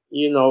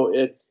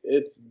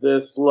it's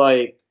this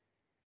like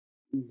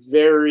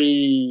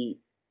very,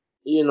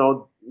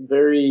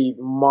 very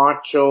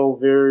macho,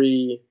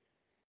 very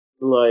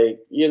like,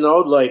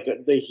 like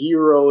the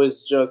hero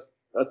is just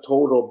a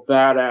total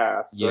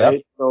badass,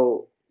 right?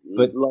 So,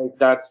 like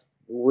that's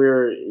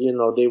where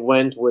they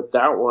went with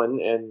that one,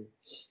 and.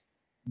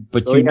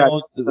 But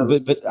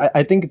but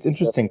I think it's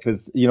interesting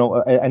because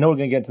I know we're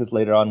gonna get to this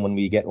later on when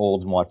we get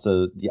old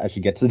and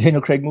actually get to the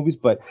Daniel Craig movies.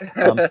 But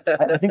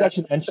I think I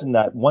should mention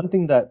that one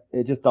thing that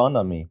it just dawned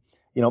on me.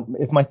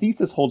 If my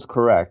thesis holds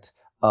correct,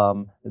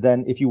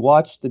 then if you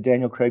watch the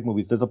Daniel Craig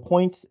movies, there's a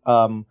point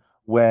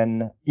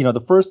when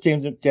the first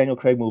Daniel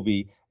Craig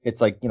movie,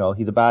 it's like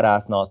he's a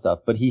badass and all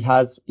stuff, but he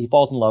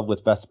falls in love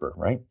with Vesper,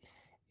 right?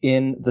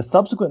 In the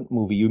subsequent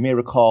movie, you may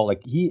recall,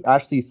 like he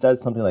actually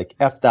says something like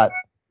 "F that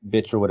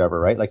bitch" or whatever,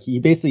 right? Like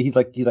he's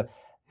like,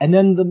 and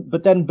then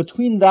but then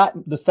between that,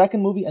 the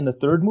second movie and the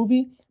third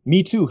movie,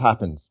 Me Too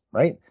happens,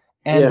 right?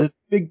 And this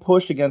big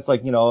push against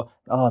like,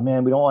 oh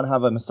man, we don't want to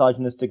have a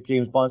misogynistic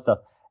James Bond stuff.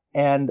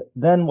 And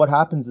then what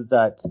happens is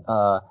that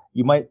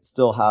you might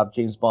still have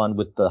James Bond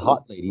with the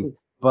hot ladies,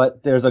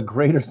 but there's a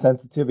greater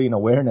sensitivity and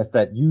awareness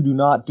that you do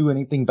not do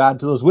anything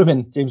bad to those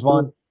women, James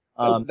Bond.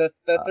 The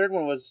third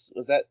one was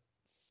that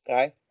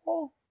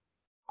Skyfall?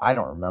 I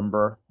don't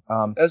remember.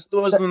 That's the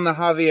one the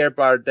Javier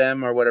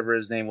Bardem or whatever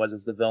his name was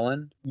as the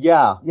villain.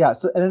 Yeah.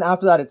 So and then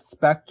after that it's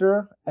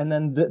Spectre, and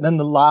then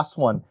the last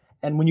one.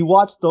 And when you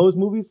watch those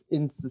movies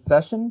in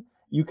succession,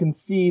 you can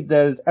see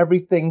there's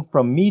everything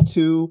from Me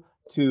Too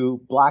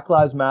to Black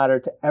Lives Matter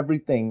to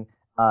everything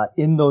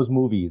in those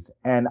movies.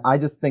 And I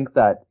just think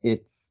that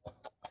it's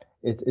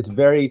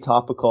very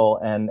topical,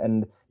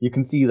 and you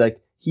can see like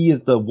he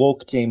is the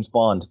woke James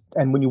Bond.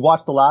 And when you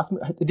watch the last,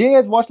 did you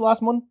guys watch the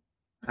last one?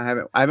 I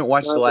haven't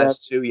watched the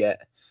last two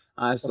yet.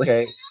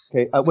 Honestly.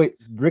 Okay. Wait,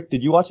 Rick,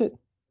 did you watch it?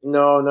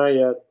 No, not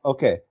yet.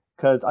 Okay,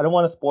 because I don't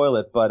want to spoil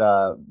it,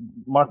 but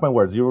mark my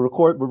words. We're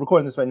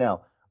recording this right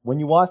now. When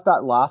you watch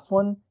that last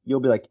one, you'll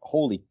be like,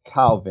 "Holy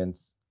cow,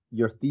 Vince!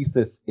 Your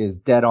thesis is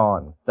dead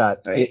on.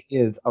 That it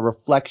is a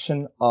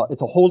reflection.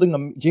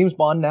 James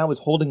Bond now is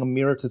holding a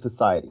mirror to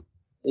society."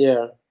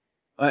 Yeah.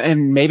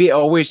 And maybe it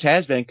always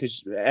has been,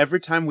 because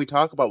every time we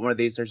talk about one of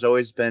these,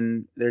 there's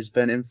been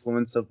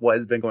influence of what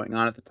has been going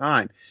on at the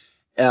time.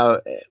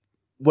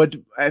 what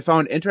I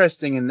found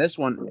interesting in this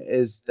one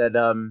is that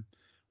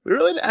we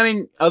really, I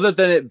mean, other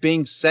than it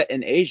being set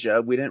in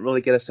Asia, we didn't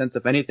really get a sense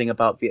of anything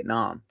about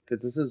Vietnam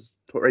because this is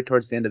right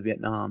towards the end of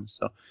Vietnam.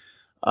 So,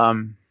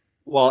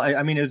 well,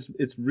 I mean,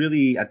 it's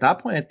really at that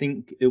point. I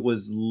think it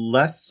was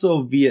less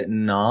so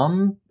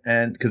Vietnam,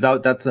 and because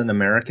that's an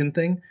American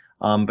thing.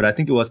 But I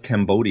think it was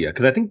Cambodia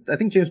because I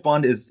think James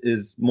Bond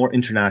is more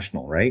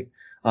international, right?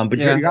 But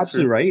yeah, you're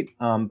absolutely right.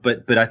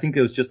 But I think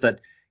it was just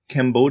that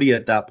Cambodia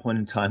at that point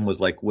in time was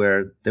like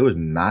where there was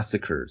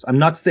massacres. I'm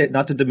not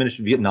to diminish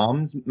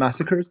Vietnam's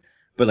massacres,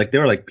 but like there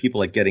were like people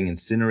like getting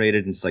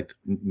incinerated and just like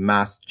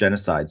mass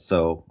genocide.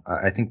 So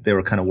I think they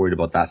were kind of worried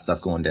about that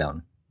stuff going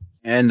down.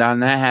 And on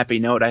that happy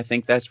note, I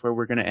think that's where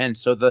we're going to end.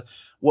 So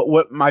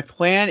what my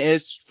plan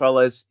is,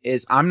 fellas,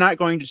 is I'm not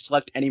going to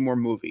select any more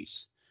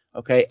movies.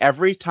 Okay,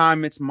 every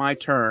time it's my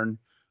turn,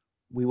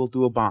 we will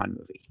do a Bond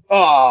movie.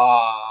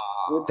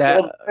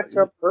 That match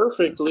up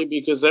perfectly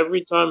because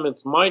every time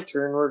it's my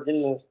turn, we're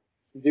gonna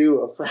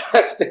do a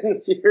Fast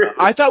and Furious.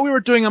 I thought we were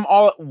doing them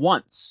all at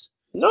once.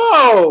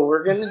 No,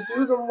 we're gonna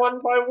do them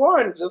one by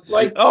one, just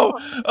like.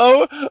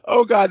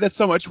 Oh God, that's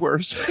so much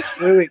worse.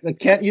 Wait,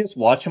 can't you just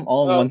watch them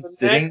all in one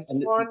sitting? The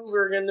next one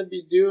we're gonna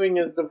be doing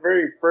is the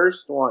very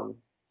first one,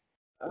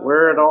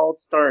 where it all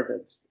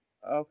started.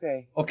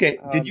 Okay.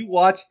 Did you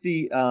watch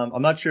the?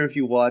 I'm not sure if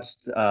you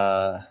watched.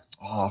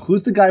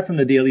 Who's the guy from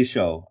the Daily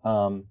Show?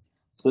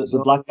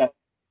 The black guy.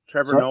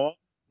 Trevor Noah?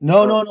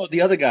 No,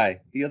 the other guy.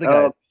 The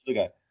other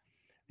guy.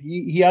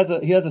 He has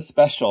a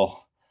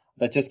special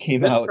that just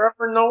came out.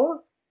 Trevor Noah?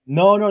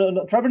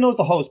 No. Trevor Noah's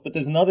the host, but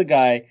there's another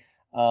guy.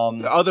 The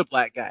other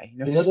black guy.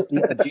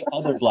 The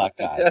other black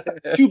guy.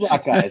 Two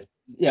black guys.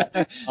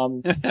 Yeah.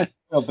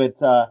 But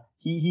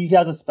he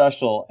has a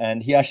special,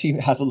 and he actually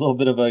has a little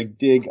bit of a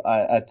dig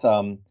at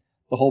the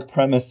whole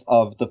premise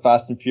of the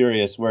Fast and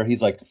Furious, where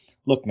he's like,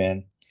 "Look,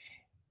 man,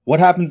 what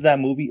happens in that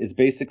movie is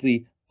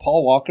basically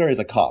Paul Walker is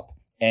a cop,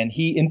 and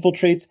he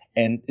infiltrates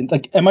and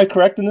like, am I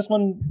correct in this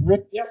one,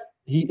 Rick? Yep.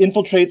 He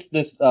infiltrates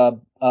this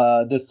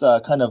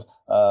kind of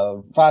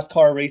fast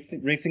car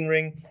racing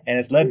ring, and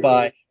it's led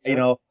by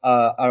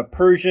a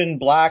Persian,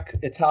 black,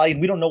 Italian.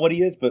 We don't know what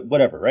he is, but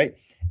whatever, right?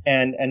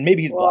 And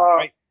maybe he's black,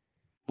 right?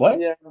 What?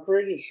 Yeah, I'm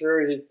pretty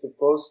sure he's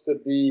supposed to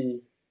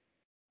be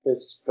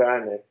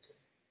Hispanic.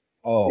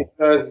 Oh.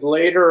 Because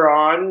later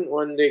on,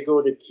 when they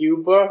go to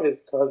Cuba,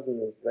 his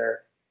cousin is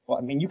there. Well,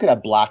 I mean, you could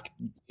have black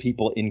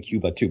people in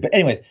Cuba too, but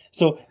anyways,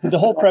 so the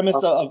whole premise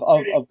of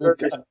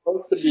it's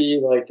supposed to be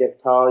like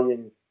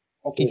Italian.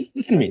 Okay,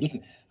 listen to me.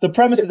 Listen, the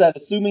premise is that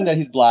assuming that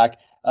he's black,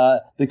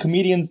 the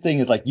comedian's thing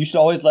is like you should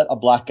always let a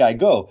black guy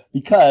go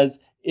because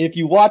if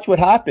you watch what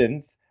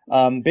happens,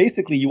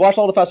 basically you watch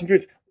all the Fast and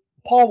Furious,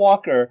 Paul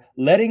Walker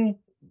letting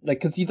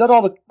because he's done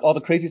all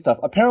the crazy stuff.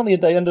 Apparently,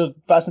 at the end of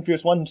Fast and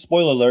Furious 1,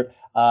 spoiler alert,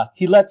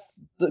 he lets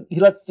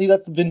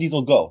Vin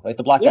Diesel go, right?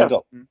 The black guy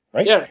go,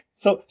 right? Yeah.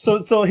 So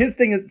his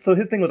thing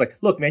was like,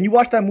 look, man, you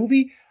watch that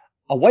movie,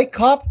 a white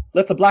cop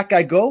lets a black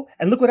guy go,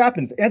 and look what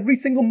happens. Every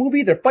single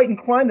movie, they're fighting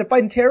crime, they're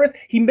fighting terrorists.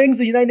 He bangs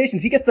the United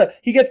Nations. He gets the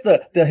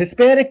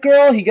Hispanic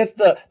girl, he gets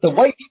the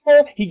white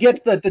people, he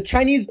gets the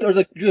Chinese or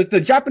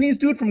the Japanese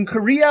dude from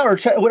Korea or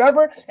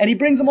whatever, and he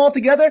brings them all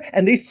together,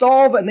 and they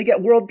solve and they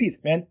get world peace.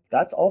 Man,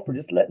 that's all for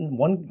just letting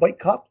one white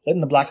cop letting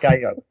the black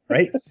guy out,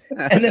 right?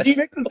 And then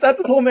that's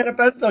his whole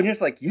manifesto, and you're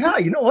just like, yeah,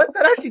 you know what?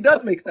 That actually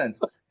does make sense.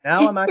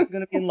 Now I'm actually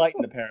going to be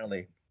enlightened,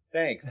 apparently.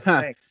 Thanks.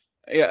 Yeah.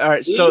 All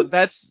right. So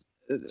that's.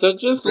 So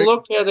just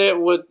look at it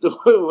with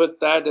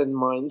that in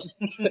mind.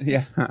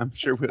 Yeah, I'm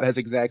sure that's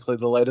exactly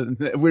the light of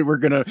we were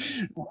gonna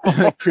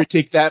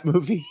critique that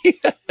movie.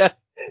 All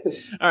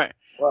right.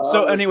 Well,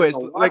 so, anyways,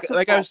 like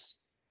I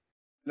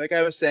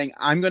was saying,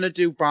 I'm gonna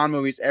do Bond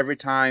movies every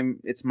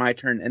time it's my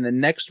turn, and the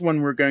next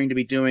one we're going to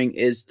be doing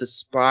is The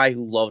Spy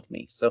Who Loved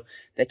Me. So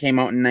that came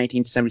out in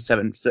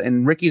 1977. So,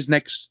 and Ricky's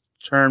next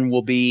turn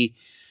will be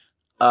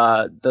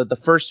the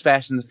first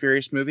Fast and the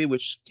Furious movie,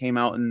 which came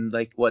out in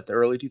the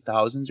early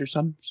 2000s or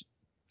some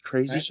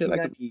crazy shit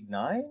like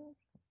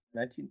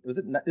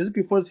 1999? Is it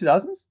before the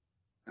 2000s?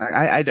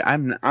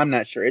 I'm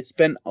not sure. It's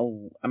been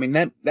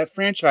that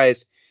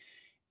franchise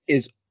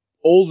is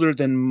older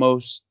than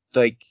most.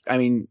 Is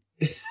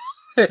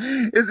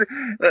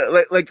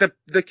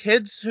the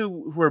kids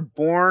who were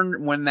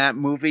born when that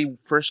movie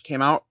first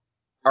came out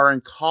are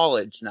in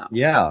college now.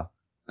 Yeah.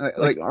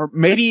 Or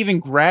maybe even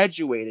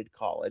graduated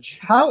college.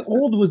 How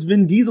old was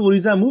Vin Diesel when he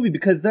was in that movie?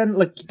 Because then,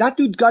 that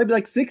dude's got to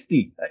be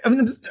 60. I mean,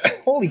 I'm just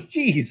holy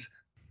jeez.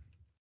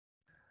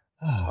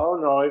 Oh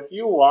no! If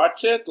you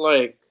watch it,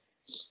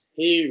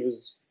 he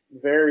was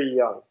very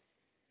young.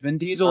 Vin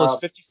Diesel is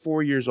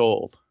 54 years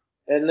old.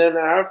 And then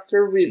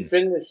after we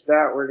finish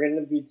that, we're going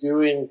to be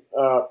doing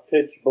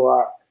Pitch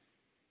Black.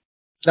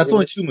 That's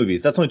only two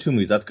movies. That's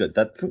good.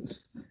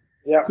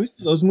 Yeah. Can we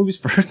do those movies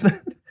first?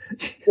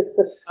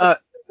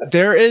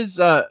 There is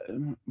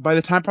by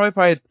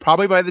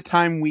the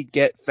time we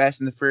get Fast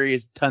and the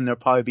Furious done, there'll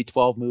probably be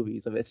 12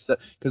 movies of it,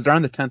 because they're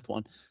on the 10th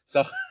one.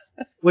 So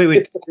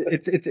wait,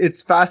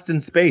 it's Fast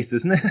in Space,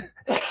 isn't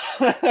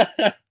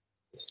it?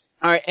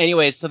 All right.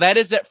 Anyways, so that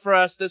is it for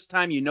us this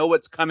time. You know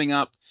what's coming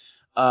up.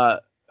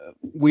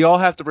 We all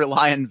have to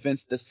rely on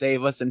Vince to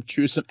save us and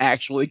choose some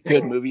actually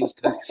good movies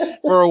because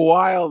for a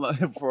while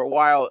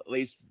at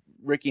least,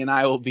 Ricky and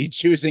I will be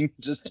choosing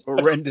just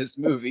horrendous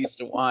movies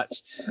to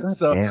watch.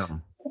 So,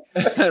 damn.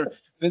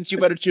 Vince, you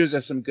better choose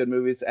us some good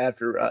movies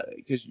after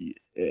because you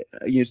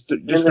just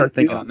start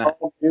thinking on that.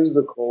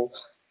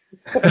 Musicals.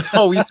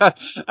 Oh yeah.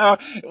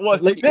 Well,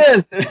 like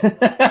this.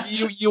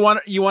 you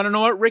want to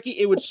know what, Ricky?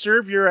 It would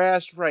serve your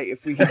ass right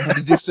if we had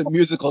to do some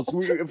musicals.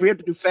 If we have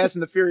to do Fast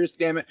and the Furious,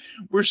 damn it,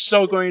 we're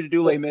so going to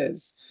do Les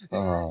Mis.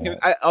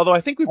 Although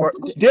I think we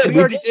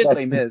already did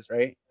Les Mis,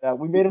 right? Yeah,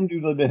 we made him do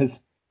Les Mis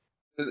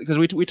because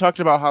we talked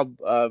about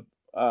how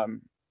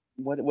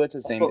what's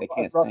his name?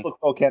 Russell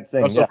Crowe can't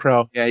sing. Russell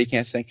Crowe, yeah, he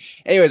can't sing.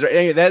 Anyways,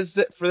 that's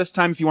it for this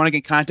time. If you want to get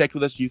in contact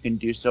with us, you can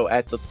do so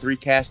at the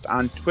 3Cast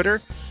on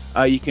Twitter.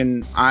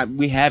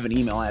 We have an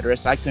email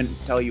address. I couldn't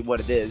tell you what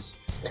it is.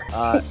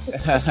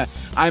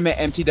 I'm at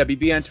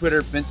MTWB on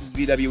Twitter. Vince is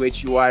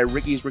VWHUI.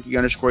 Ricky's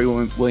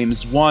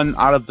Ricky_Williams1.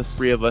 Out of the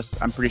three of us,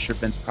 I'm pretty sure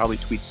Vince probably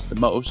tweets the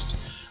most.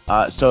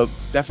 So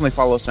definitely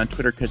follow us on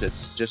Twitter because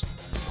it's just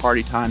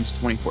party times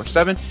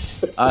 24/7.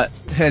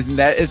 And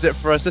that is it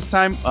for us this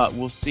time.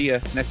 We'll see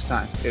you next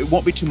time. It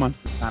won't be 2 months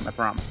this time, I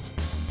promise.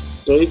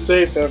 Stay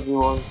safe,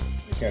 everyone.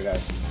 Take care,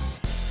 guys.